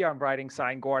so here I'm writing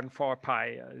sine-Gordon 4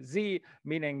 pi z,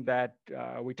 meaning that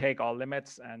we take all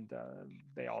limits and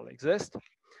they all exist.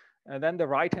 And then the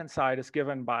right-hand side is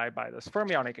given by this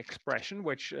fermionic expression,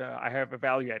 which I have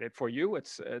evaluated for you.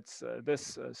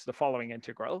 This is the following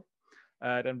integral.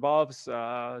 It involves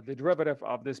the derivative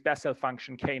of this Bessel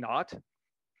function k naught.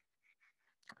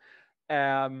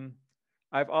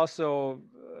 I've also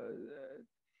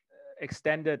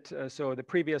extended, so the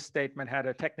previous statement had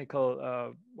a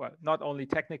technical, well, not only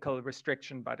technical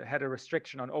restriction, but it had a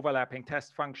restriction on overlapping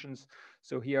test functions.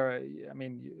 So here, I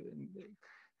mean,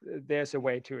 there's a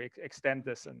way to extend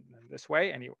this in this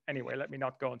way. Anyway, let me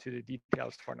not go into the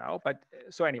details for now. But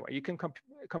so anyway, you can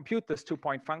compute this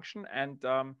 2-point function, and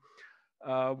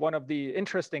one of the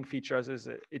interesting features is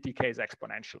it decays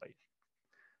exponentially,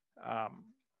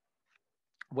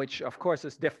 which of course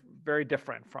is very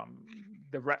different from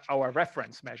our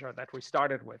reference measure that we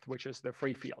started with, which is the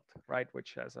free field, right?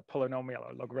 Which has a polynomial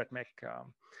or logarithmic.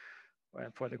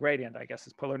 For the gradient, I guess,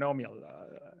 is polynomial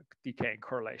decaying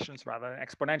correlations rather than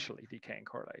exponentially decaying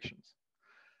correlations.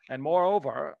 And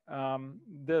moreover,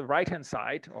 the right-hand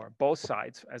side, or both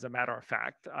sides, as a matter of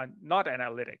fact, are not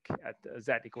analytic at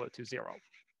z equal to 0.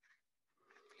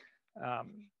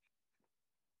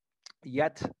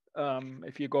 Yet,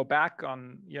 if you go back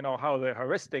on, how the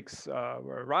heuristics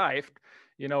were arrived,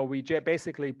 we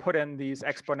basically put in these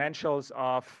exponentials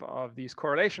of these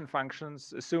correlation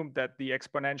functions, assumed that the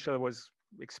exponential was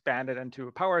expanded into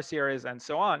a power series and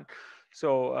so on.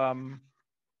 So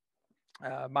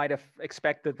might have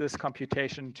expected this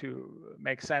computation to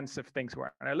make sense if things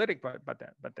were analytic, but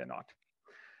they're not.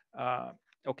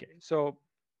 Okay, so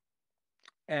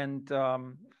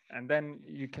and then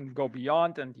you can go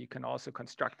beyond, and you can also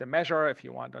construct a measure if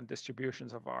you want on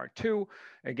distributions of R2.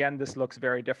 Again, this looks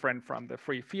very different from the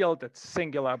free field. It's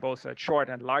singular both at short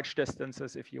and large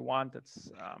distances if you want.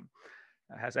 It's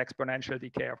has exponential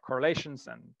decay of correlations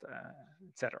and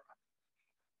etc.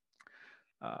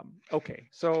 Okay,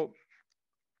 so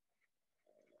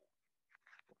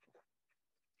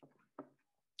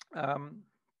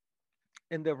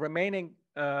in the remaining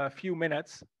few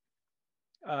minutes,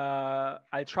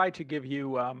 I'll try to give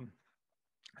you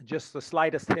just the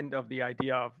slightest hint of the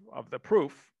idea of the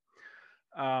proof,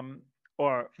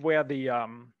 or where the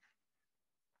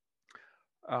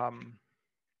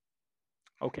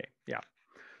okay, yeah.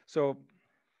 So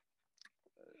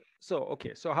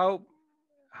okay. So how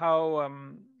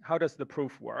does the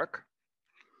proof work?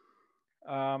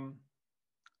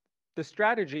 The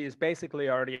strategy is basically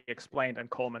already explained in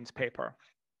Coleman's paper.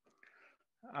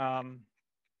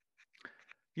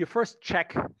 You first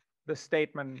check the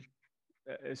statement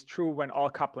is true when all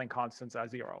coupling constants are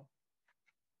 0.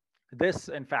 This,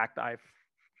 in fact, I've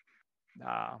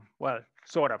well,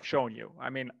 sort of shown you. I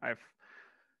mean, I've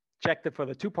checked it for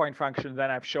the 2-point function, then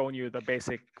I've shown you the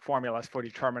basic formulas for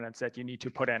determinants that you need to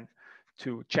put in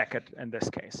to check it in this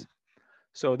case.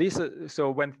 So so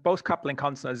when both coupling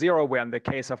constants are 0, we're in the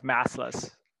case of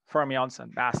massless fermions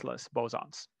and massless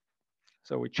bosons.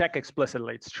 So we check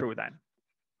explicitly it's true then.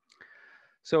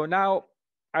 So now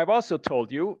I've also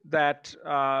told you that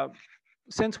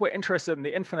since we're interested in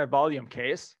the infinite volume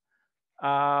case,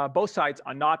 both sides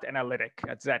are not analytic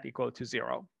at z equal to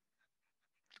 0.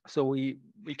 So we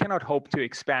cannot hope to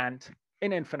expand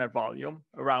in infinite volume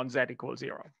around z equals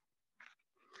 0.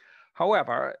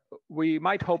 However, we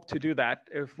might hope to do that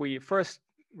if we first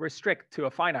restrict to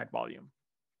a finite volume.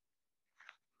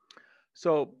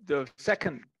 So the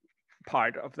second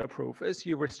part of the proof is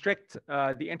you restrict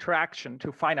the interaction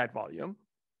to finite volume.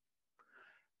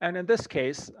 And in this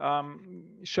case,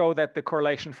 show that the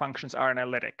correlation functions are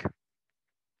analytic.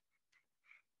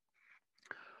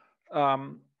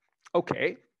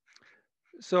 Okay,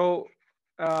 so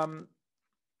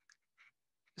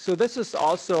so this is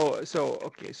also,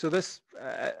 okay, so this,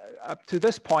 up to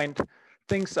this point,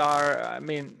 things are, I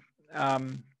mean,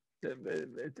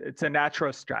 it's a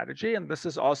natural strategy. And this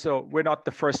is also, we're not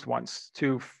the first ones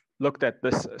to looked at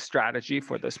this strategy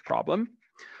for this problem.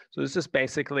 So this is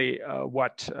basically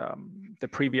what the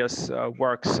previous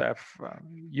works have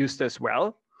used as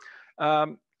well.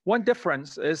 One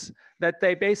difference is that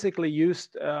they basically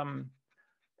used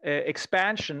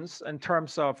expansions in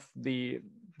terms of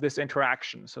this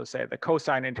interaction. So say the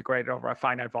cosine integrated over a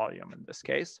finite volume in this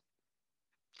case,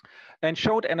 and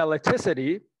showed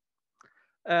analyticity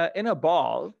in a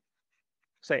ball,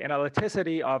 say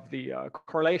analyticity of the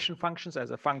correlation functions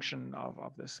as a function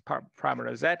of this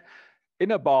parameter z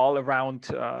in a ball around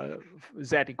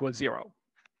z equals 0.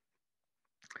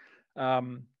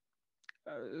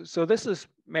 So this is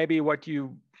maybe what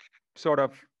you sort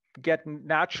of get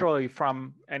naturally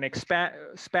from an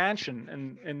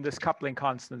expansion in this coupling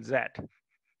constant z.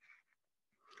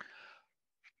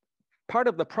 Part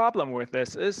of the problem with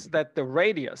this is that the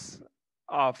radius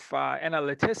of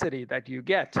analyticity that you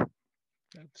get,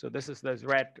 so this is this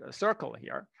red circle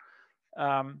here,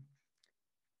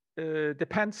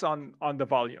 depends on the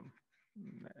volume.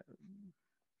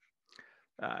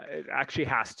 It actually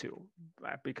has to,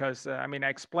 because I mean, I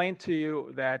explained to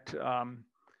you that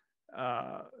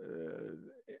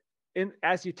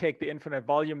as you take the infinite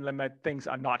volume limit, things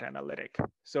are not analytic.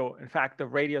 So in fact, the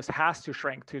radius has to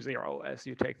shrink to 0 as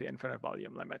you take the infinite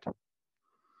volume limit.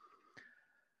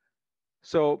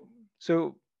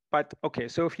 But okay,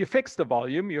 so if you fix the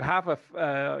volume, you have a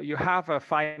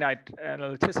finite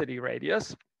analyticity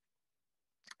radius,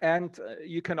 and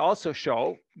you can also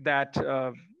show that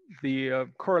the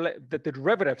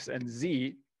derivatives in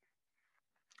Z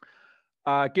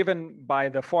are given by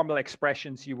the formal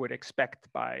expressions you would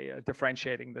expect by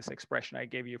differentiating this expression I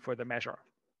gave you for the measure.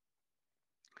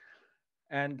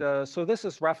 And so this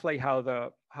is roughly how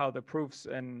the proofs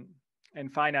in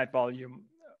finite volume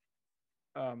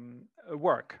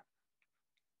work.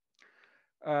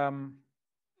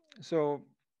 So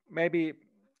maybe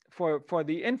for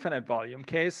the infinite volume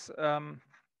case,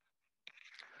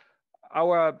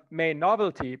 our main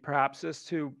novelty perhaps is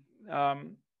to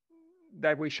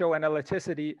that we show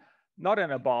analyticity not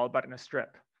in a ball but in a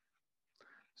strip.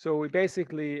 So we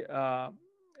basically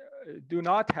do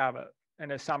not have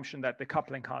an assumption that the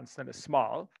coupling constant is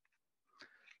small.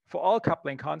 For all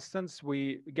coupling constants,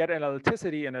 we get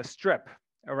analyticity in a strip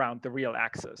around the real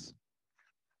axis.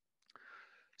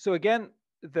 So again,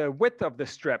 the width of the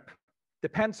strip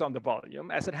depends on the volume,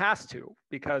 as it has to,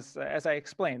 because as I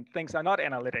explained, things are not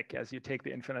analytic as you take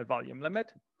the infinite volume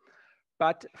limit.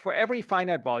 But for every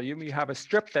finite volume, you have a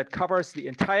strip that covers the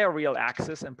entire real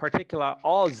axis, in particular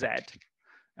all Z.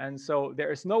 And so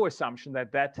there is no assumption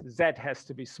that that Z has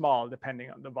to be small depending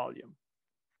on the volume.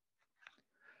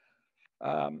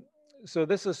 So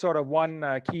this is sort of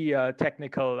one key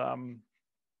technical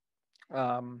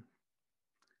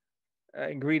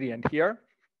ingredient here.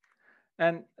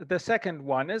 And the second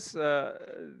one is,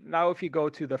 now if you go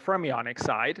to the fermionic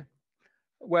side,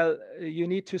 well, you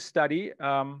need to study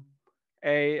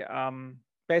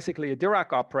basically a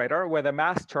Dirac operator where the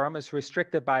mass term is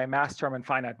restricted by a mass term in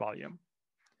finite volume.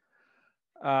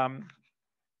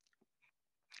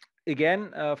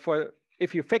 Again,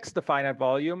 if you fix the finite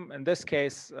volume, in this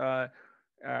case,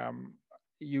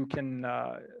 you can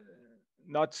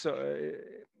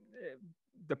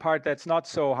the part that's not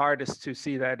so hard is to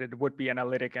see that it would be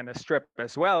analytic in a strip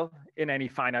as well in any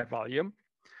finite volume.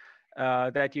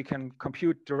 That you can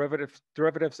compute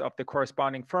derivatives of the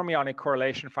corresponding fermionic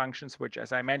correlation functions, which,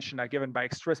 as I mentioned, are given by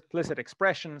explicit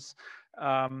expressions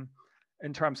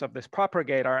in terms of this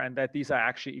propagator, and that these are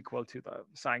actually equal to the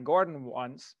sine-Gordon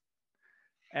ones.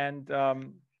 And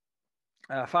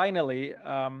finally,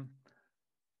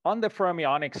 on the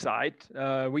fermionic side,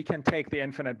 we can take the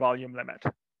infinite volume limit.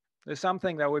 There's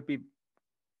something that would be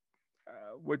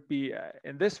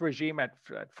in this regime at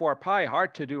 4 pi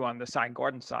hard to do on the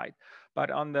sine-Gordon side,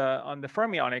 but on the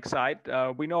fermionic side,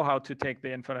 we know how to take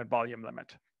the infinite volume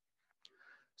limit.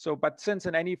 So, but since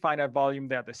in any finite volume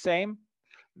they're the same,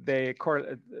 the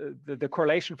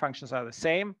correlation functions are the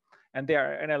same, and they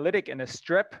are analytic in a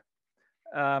strip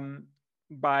and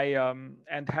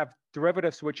have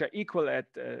derivatives which are equal at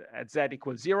z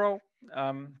equals 0.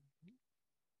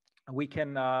 We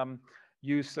can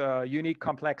use unique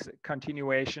complex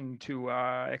continuation to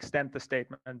extend the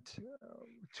statement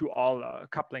to all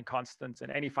coupling constants in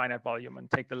any finite volume and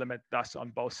take the limit thus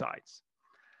on both sides.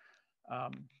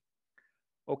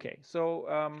 Okay, so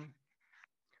I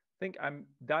think I'm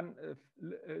done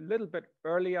a little bit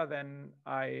earlier than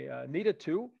I needed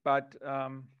to, but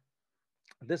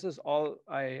this is all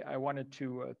I wanted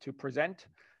to present,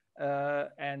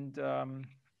 and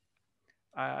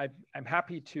I'm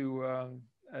happy to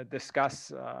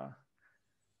discuss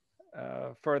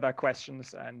further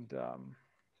questions and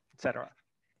etc.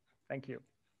 Thank you.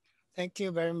 Thank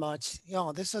you very much.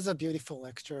 Yeah, this was a beautiful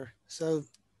lecture. So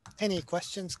any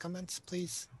questions, comments,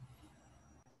 please?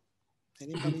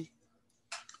 Anybody?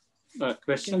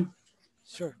 Question? Okay.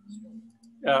 Sure.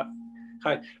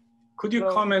 Hi. Could you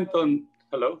comment on,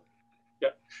 hello? Yeah.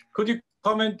 Could you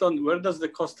comment on where does the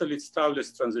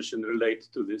Kosterlitz-Thouless transition relate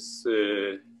to this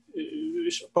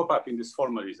pop up in this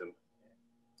formalism?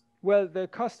 Well, the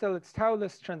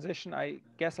Kosterlitz-Thouless transition, I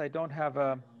guess I don't have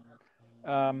a,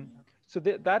 so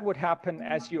that would happen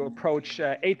as you approach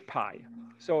 8 pi.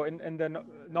 So in the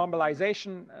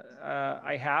normalization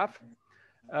I have,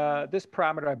 this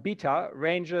parameter beta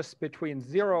ranges between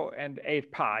 0 and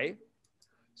 8 pi.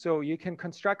 So you can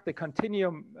construct the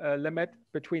continuum limit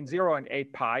between 0 and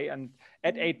 8 pi, and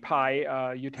at 8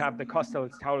 pi, you'd have the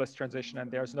Kosterlitz-Thouless transition, and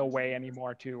there's no way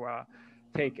anymore to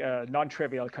take a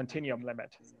non-trivial continuum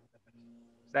limit. Does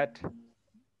that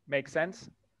make sense?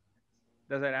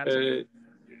 Does that answer?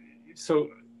 So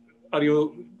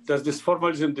does this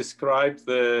formalism describe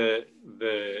the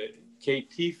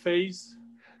KT phase?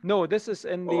 No, this is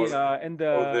in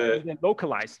the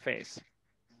localized phase.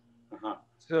 Uh-huh.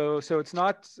 So it's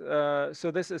not,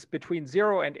 so this is between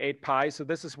 0 and 8 pi. So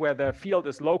this is where the field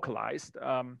is localized.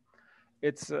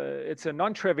 it's a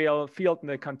non-trivial field in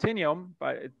the continuum,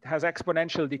 but it has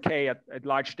exponential decay at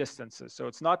large distances. So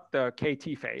it's not the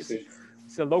KT phase;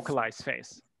 it's a localized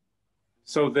phase.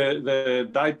 So the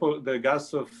dipole, the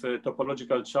gas of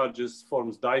topological charges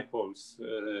forms dipoles.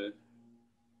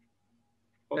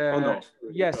 Or not?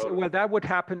 Yes, well, that would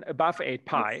happen above 8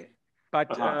 pi,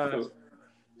 but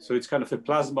so it's kind of a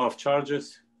plasma of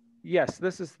charges. Yes,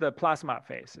 this is the plasma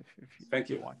phase. Thank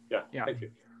you. Want. Yeah, yeah. Thank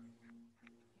you.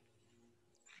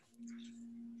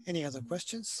 Any other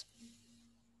questions?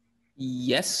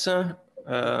 Yes,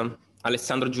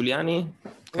 Alessandro Giuliani.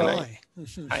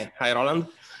 Hi, Roland.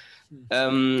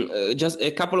 Just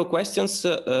a couple of questions.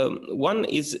 One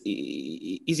is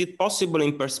it possible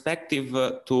in perspective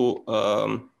to,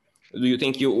 do you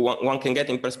think one can get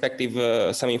in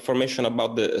perspective some information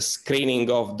about the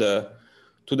screening of the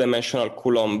two-dimensional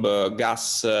Coulomb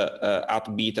gas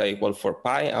at beta equal 4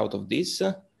 pi out of this?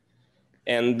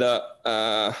 And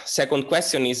second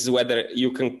question is whether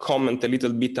you can comment a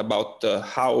little bit about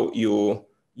how you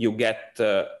get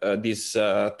this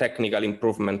technical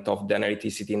improvement of the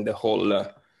analyticity in the whole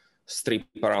strip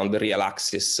around the real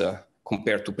axis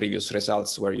compared to previous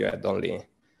results where you had only,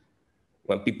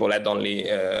 when people had only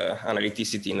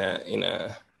analyticity in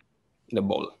a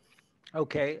ball.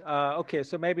 Okay. Okay.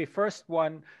 So maybe first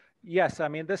one, yes. I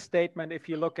mean, this statement, if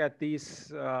you look at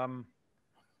these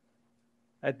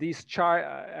chart,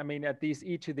 I mean, at these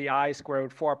e to the I square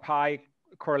root 4 pi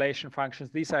correlation functions,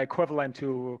 these are equivalent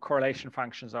to correlation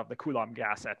functions of the Coulomb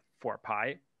gas at 4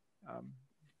 pi.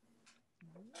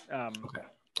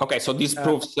 Okay, so this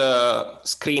proves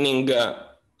screening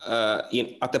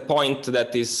at a point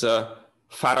that is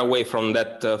far away from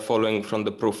that, following from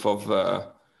the proof of,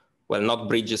 well, not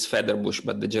Bridges-Federbush,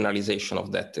 but the generalization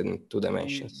of that in 2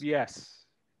 dimensions. Yes,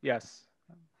 yes.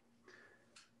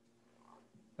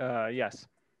 Yes.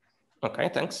 Okay,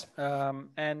 thanks.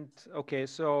 And okay,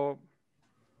 so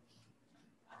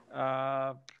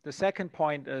the second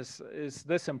point is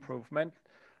this improvement.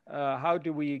 How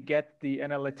do we get the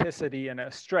analyticity in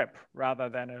a strip rather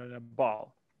than in a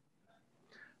ball?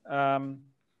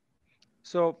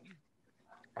 So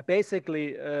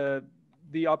basically,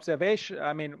 the observation,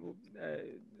 I mean,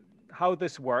 how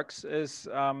this works is,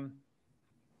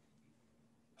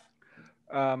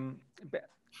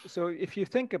 so if you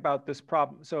think about this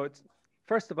problem, so it's,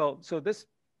 first of all, so this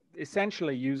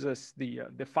essentially uses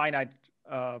the finite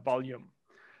volume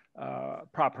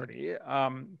property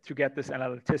to get this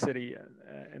analyticity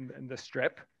in the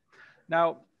strip.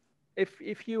 Now,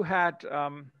 if you had,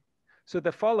 so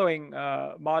the following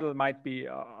model might be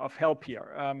of help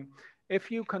here.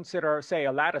 If you consider, say,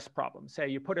 a lattice problem, say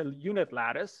you put a unit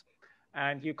lattice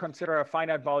and you consider a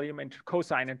finite volume into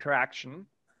cosine interaction,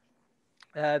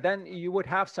 then you would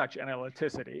have such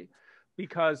analyticity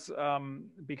because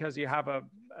you have a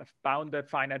bounded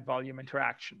finite volume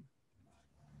interaction.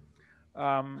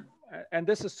 And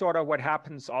this is sort of what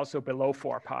happens also below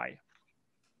 4 pi.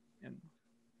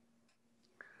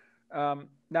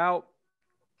 Now,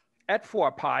 at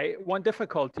 4 pi, one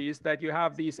difficulty is that you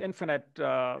have these infinite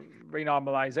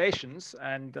renormalizations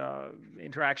and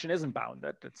interaction isn't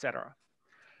bounded, etc.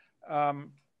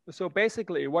 So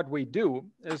basically what we do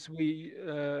is we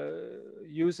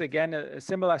use, again, a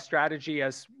similar strategy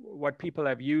as what people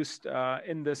have used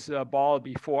in this ball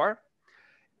before.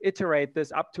 Iterate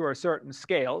this up to a certain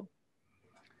scale,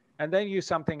 and then use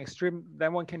something extreme.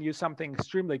 Then one can use something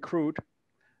extremely crude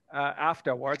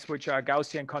afterwards, which are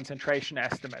Gaussian concentration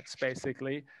estimates,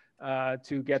 basically,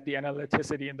 to get the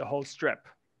analyticity in the whole strip.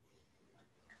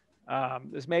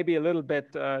 This may be a little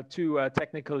bit too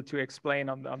technical to explain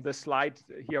on this slide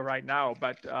here right now,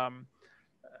 but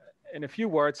in a few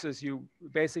words, is you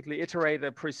basically iterate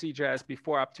the procedure as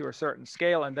before up to a certain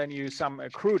scale, and then use some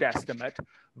crude estimate,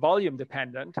 volume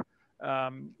dependent,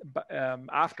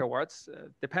 afterwards.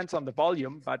 Depends on the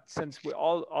volume, but since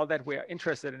all that we are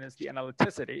interested in is the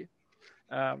analyticity,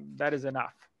 that is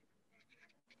enough.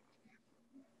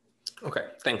 Okay,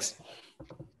 thanks.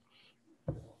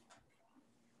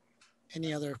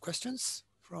 Any other questions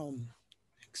from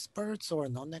experts or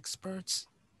non-experts?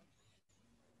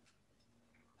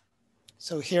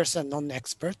 So here's a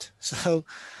non-expert. So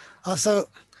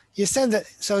you said that,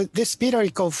 so this beta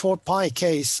equal 4 pi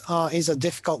case is a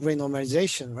difficult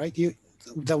renormalization, right?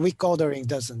 The weak ordering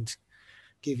doesn't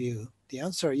give you the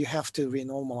answer. You have to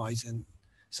renormalize. And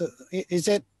so is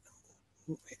it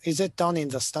done in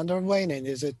the standard way, and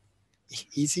is it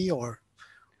easy or?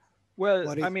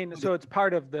 Well, I mean, so it's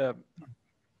part of the,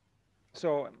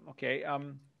 so, okay. I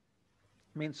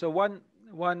mean, so one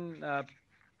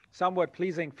somewhat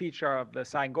pleasing feature of the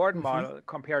sine-Gordon model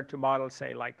compared to models,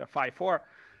 say, like the phi-4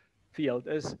 field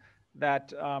is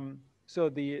that so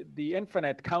the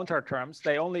infinite counter terms,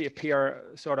 they only appear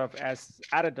sort of as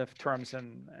additive terms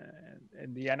in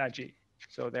the energy.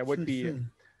 So there would be,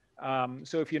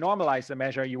 so if you normalize the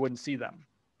measure, you wouldn't see them.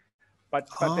 But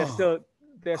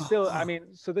they're still, I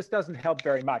mean, so this doesn't help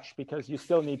very much because you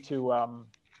still need to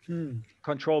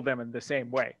control them in the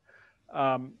same way.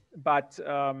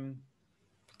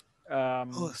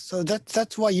 So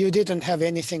that's why you didn't have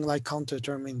anything like counter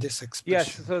term in this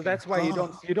expression. Yes, so that's why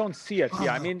you don't see it here.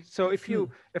 I mean, so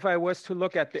if I was to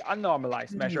look at the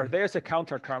unnormalized measure, there's a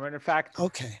counter term, and in fact,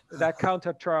 that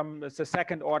counter term is a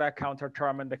second order counter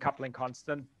term in the coupling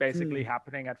constant, basically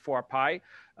happening at 4 pi.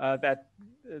 That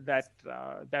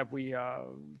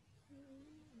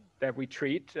we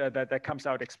treat, that comes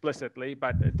out explicitly,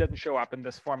 but it didn't show up in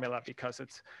this formula because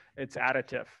it's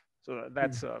additive. So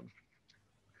that's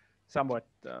somewhat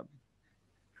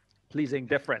pleasing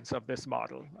difference of this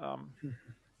model.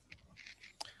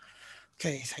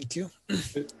 Okay, thank you.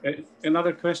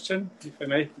 Another question, if I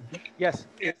may? Yes.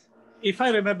 If I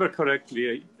remember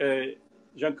correctly,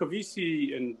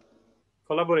 Giancovici and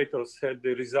collaborators had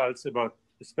the results about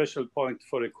a special point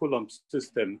for a Coulomb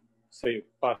system, say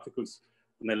particles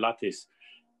on a lattice.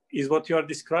 Is what you are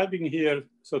describing here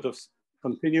sort of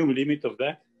continuum limit of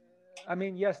that? I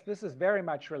mean, yes, this is very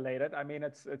much related. I mean,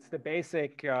 it's the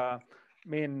basic.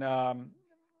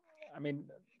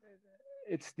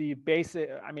 It's the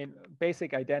basic. I mean,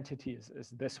 basic identity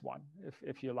is this one,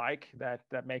 if you like,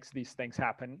 that makes these things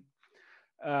happen.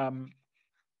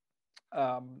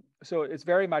 So it's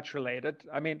very much related.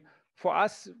 I mean, for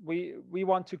us, we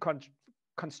want to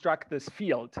construct this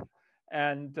field,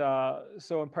 and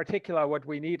so in particular, what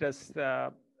we need is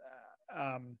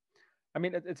I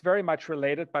mean, it's very much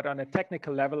related, but on a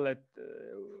technical level,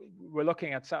 we're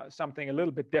looking at something a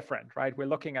little bit different, right? We're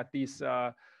looking at these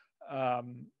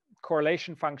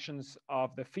correlation functions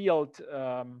of the field.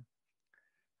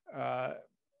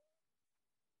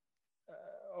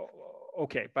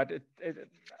 Okay, but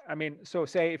I mean, so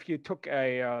say if you took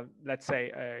a, let's say,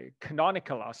 a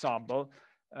canonical ensemble,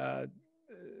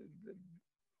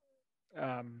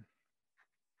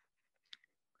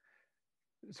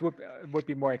 this would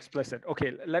be more explicit.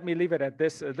 Okay, let me leave it at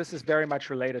this. This is very much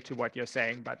related to what you're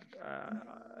saying, but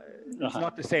it's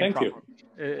not the same problem.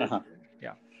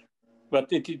 Yeah. But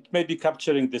it may be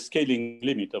capturing the scaling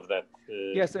limit of that.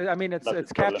 Yes, I mean,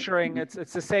 it's capturing, it's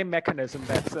the same mechanism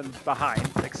that's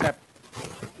behind, except,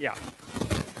 yeah.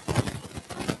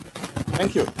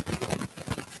 Thank you.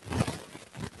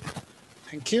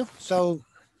 Thank you. So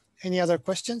any other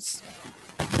questions?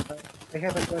 I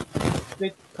have a question.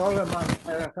 Did Coleman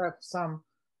have some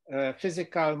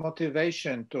physical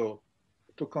motivation to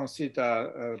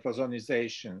consider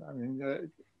bosonization? I mean,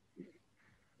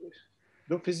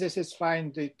 do physicists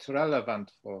find it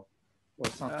relevant for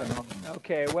some phenomena?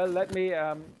 Okay, well, let me.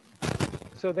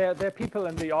 So there are people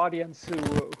in the audience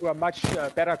who are much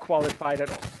better qualified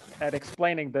at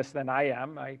explaining this than I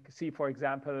am. I see, for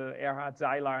example, Erhard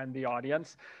Seiler in the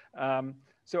audience.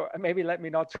 So maybe let me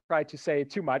not try to say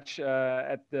too much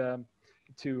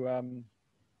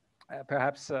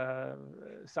perhaps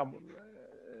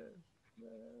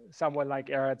someone like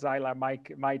Erhard Seiler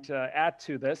might add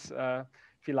to this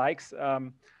if he likes.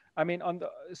 I mean,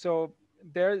 so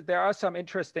there are some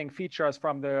interesting features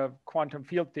from the quantum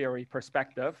field theory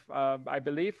perspective, I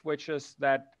believe, which is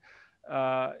that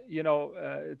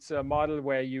it's a model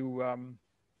where you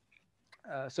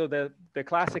so the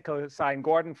classical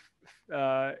sine-Gordon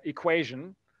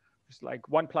equation, just like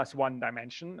 1 + 1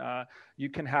 dimension, you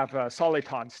can have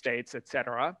soliton states,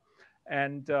 etc.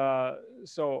 And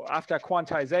so after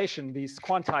quantization, these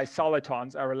quantized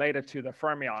solitons are related to the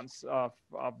fermions of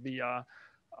the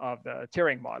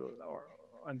Thirring model, or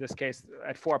in this case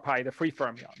at 4 pi, the free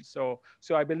fermions. So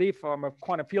I believe from a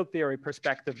quantum field theory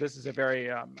perspective, this is a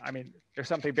very, I mean, there's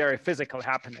something very physical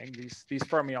happening. These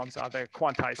fermions are the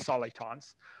quantized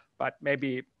solitons. But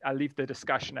maybe I'll leave the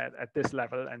discussion at this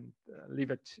level and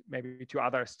leave it maybe to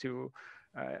others to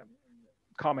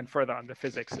comment further on the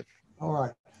physics. All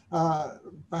right.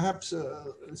 Perhaps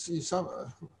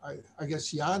I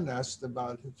guess Jan asked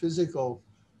about physical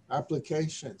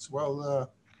applications. Well,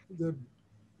 the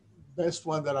best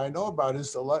one that I know about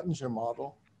is the Luttinger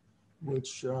model,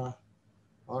 which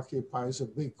occupies a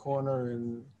big corner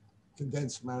in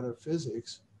condensed matter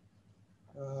physics.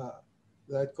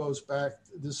 That goes back,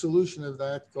 the solution of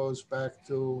that goes back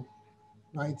to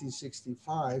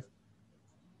 1965,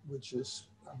 which is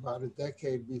about a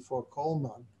decade before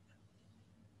Coleman.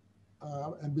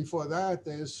 And before that,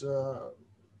 there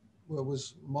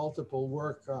was multiple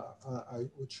work,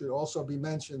 which should also be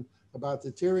mentioned, about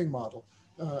the Thirring model.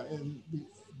 And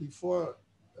before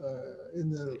in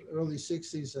the early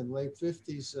 60s and late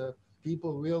 50s,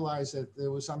 people realized that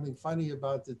there was something funny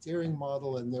about the Thirring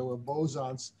model, and there were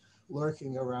bosons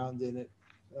lurking around in it.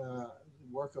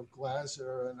 Work of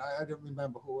Glaser, and I don't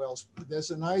remember who else. But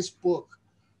there's a nice book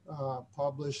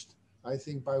published, I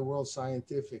think, by World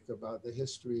Scientific about the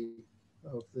history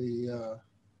of the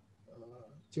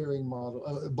Thirring model,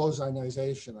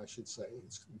 bosonization, I should say.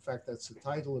 In fact, that's the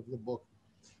title of the book.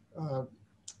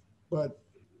 But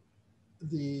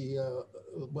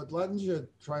what Luttinger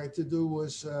tried to do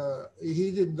was,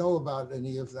 he didn't know about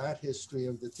any of that history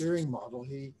of the Thirring model.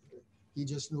 He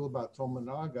just knew about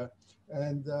Tomonaga,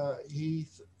 and he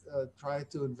tried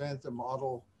to invent a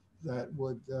model that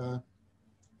would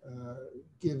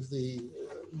give the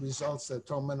results that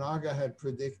Tomonaga had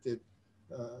predicted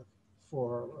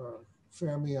for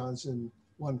fermions in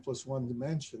 1+1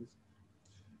 dimensions.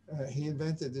 He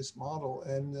invented this model,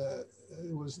 and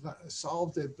it was not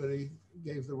solved it, but he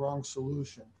gave the wrong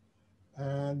solution.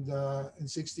 And in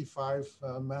 '65,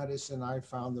 Mattis and I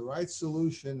found the right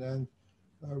solution and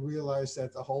realized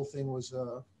that the whole thing was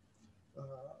a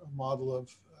model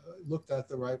of, looked at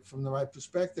from the right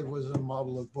perspective, was a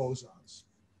model of bosons.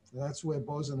 And that's where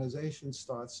bosonization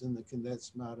starts in the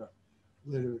condensed matter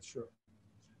literature.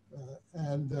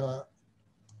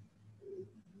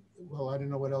 Well, I don't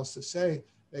know what else to say,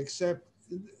 except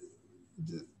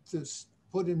to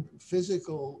put in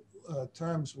physical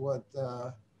terms what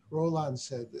Roland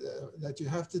said, that you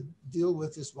have to deal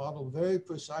with this model very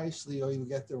precisely or you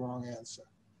get the wrong answer.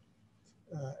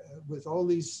 With all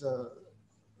these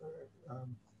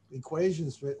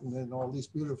equations written in all these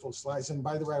beautiful slides. And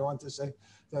by the way, I want to say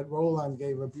that Roland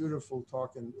gave a beautiful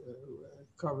talk and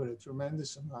covered a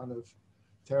tremendous amount of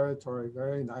territory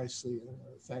very nicely.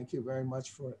 Thank you very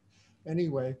much for it.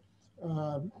 Anyway,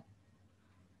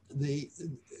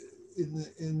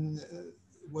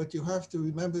 what you have to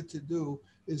remember to do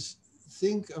is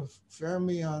think of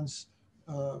fermions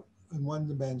in one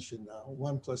dimension now,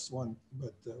 1+1,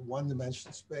 but one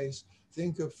dimension space.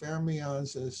 Think of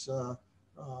fermions as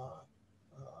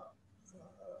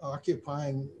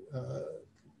occupying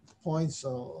points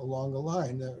along the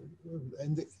line,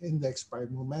 indexed by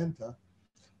momenta.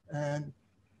 And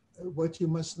what you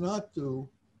must not do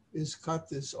is cut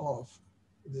this off,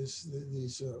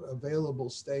 these available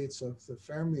states of the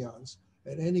fermions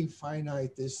at any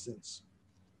finite distance,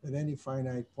 at any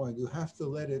finite point. You have to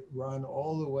let it run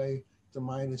all the way to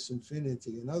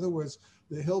 -infinity. In other words,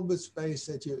 the Hilbert space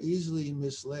that you're easily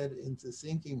misled into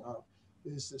thinking of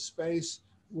is the space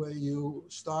where you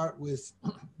start with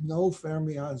no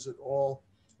fermions at all,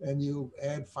 and you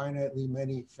add finitely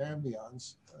many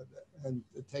fermions and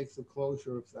take the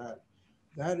closure of that.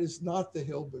 That is not the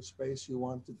Hilbert space you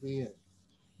want to be in.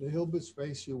 The Hilbert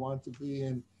space you want to be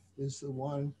in is the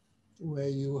one where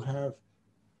you have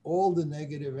all the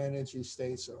negative energy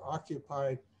states are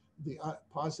occupied, the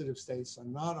positive states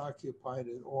are not occupied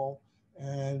at all,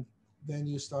 and then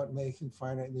you start making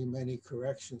finitely many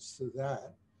corrections to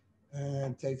that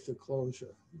and take the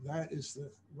closure. That is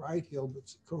the right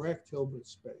Hilbert, correct Hilbert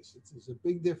space. There's a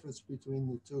big difference between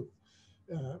the two.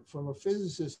 From a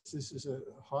physicist, this is a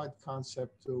hard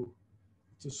concept to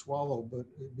swallow, but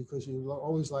because you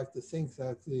always like to think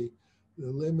that the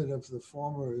limit of the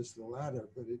former is the latter,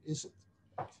 but it isn't.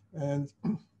 And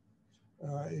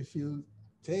if you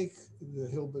take the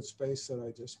Hilbert space that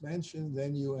I just mentioned,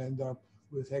 then you end up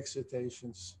with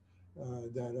excitations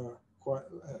that are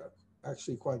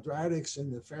actually quadratics in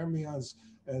the fermions,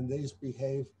 and these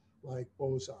behave like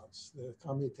bosons. The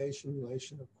commutation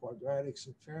relation of quadratics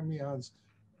and fermions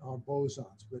are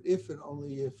bosons, but if and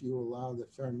only if you allow the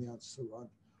fermions to run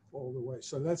all the way.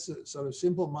 So that's a sort of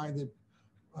simple-minded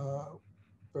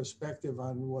perspective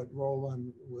on what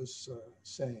Roland was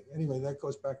saying. Anyway, that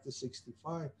goes back to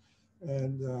 '65,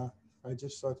 and I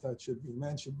just thought that should be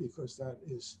mentioned because that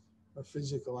is a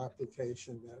physical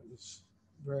application that is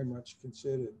very much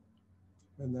considered.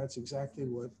 And that's exactly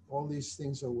what, all these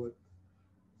things are what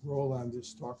Roland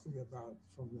is talking about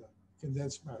from the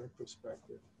condensed matter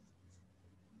perspective.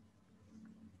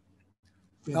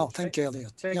 Oh, thank you,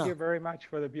 Elliot. Thank you very much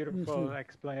for the beautiful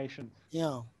explanations.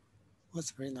 Yeah,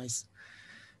 that's very nice.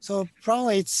 So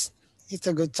probably it's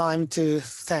a good time to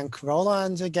thank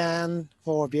Roland again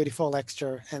for a beautiful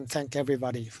lecture and thank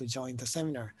everybody who joined the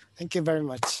seminar. Thank you very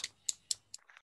much.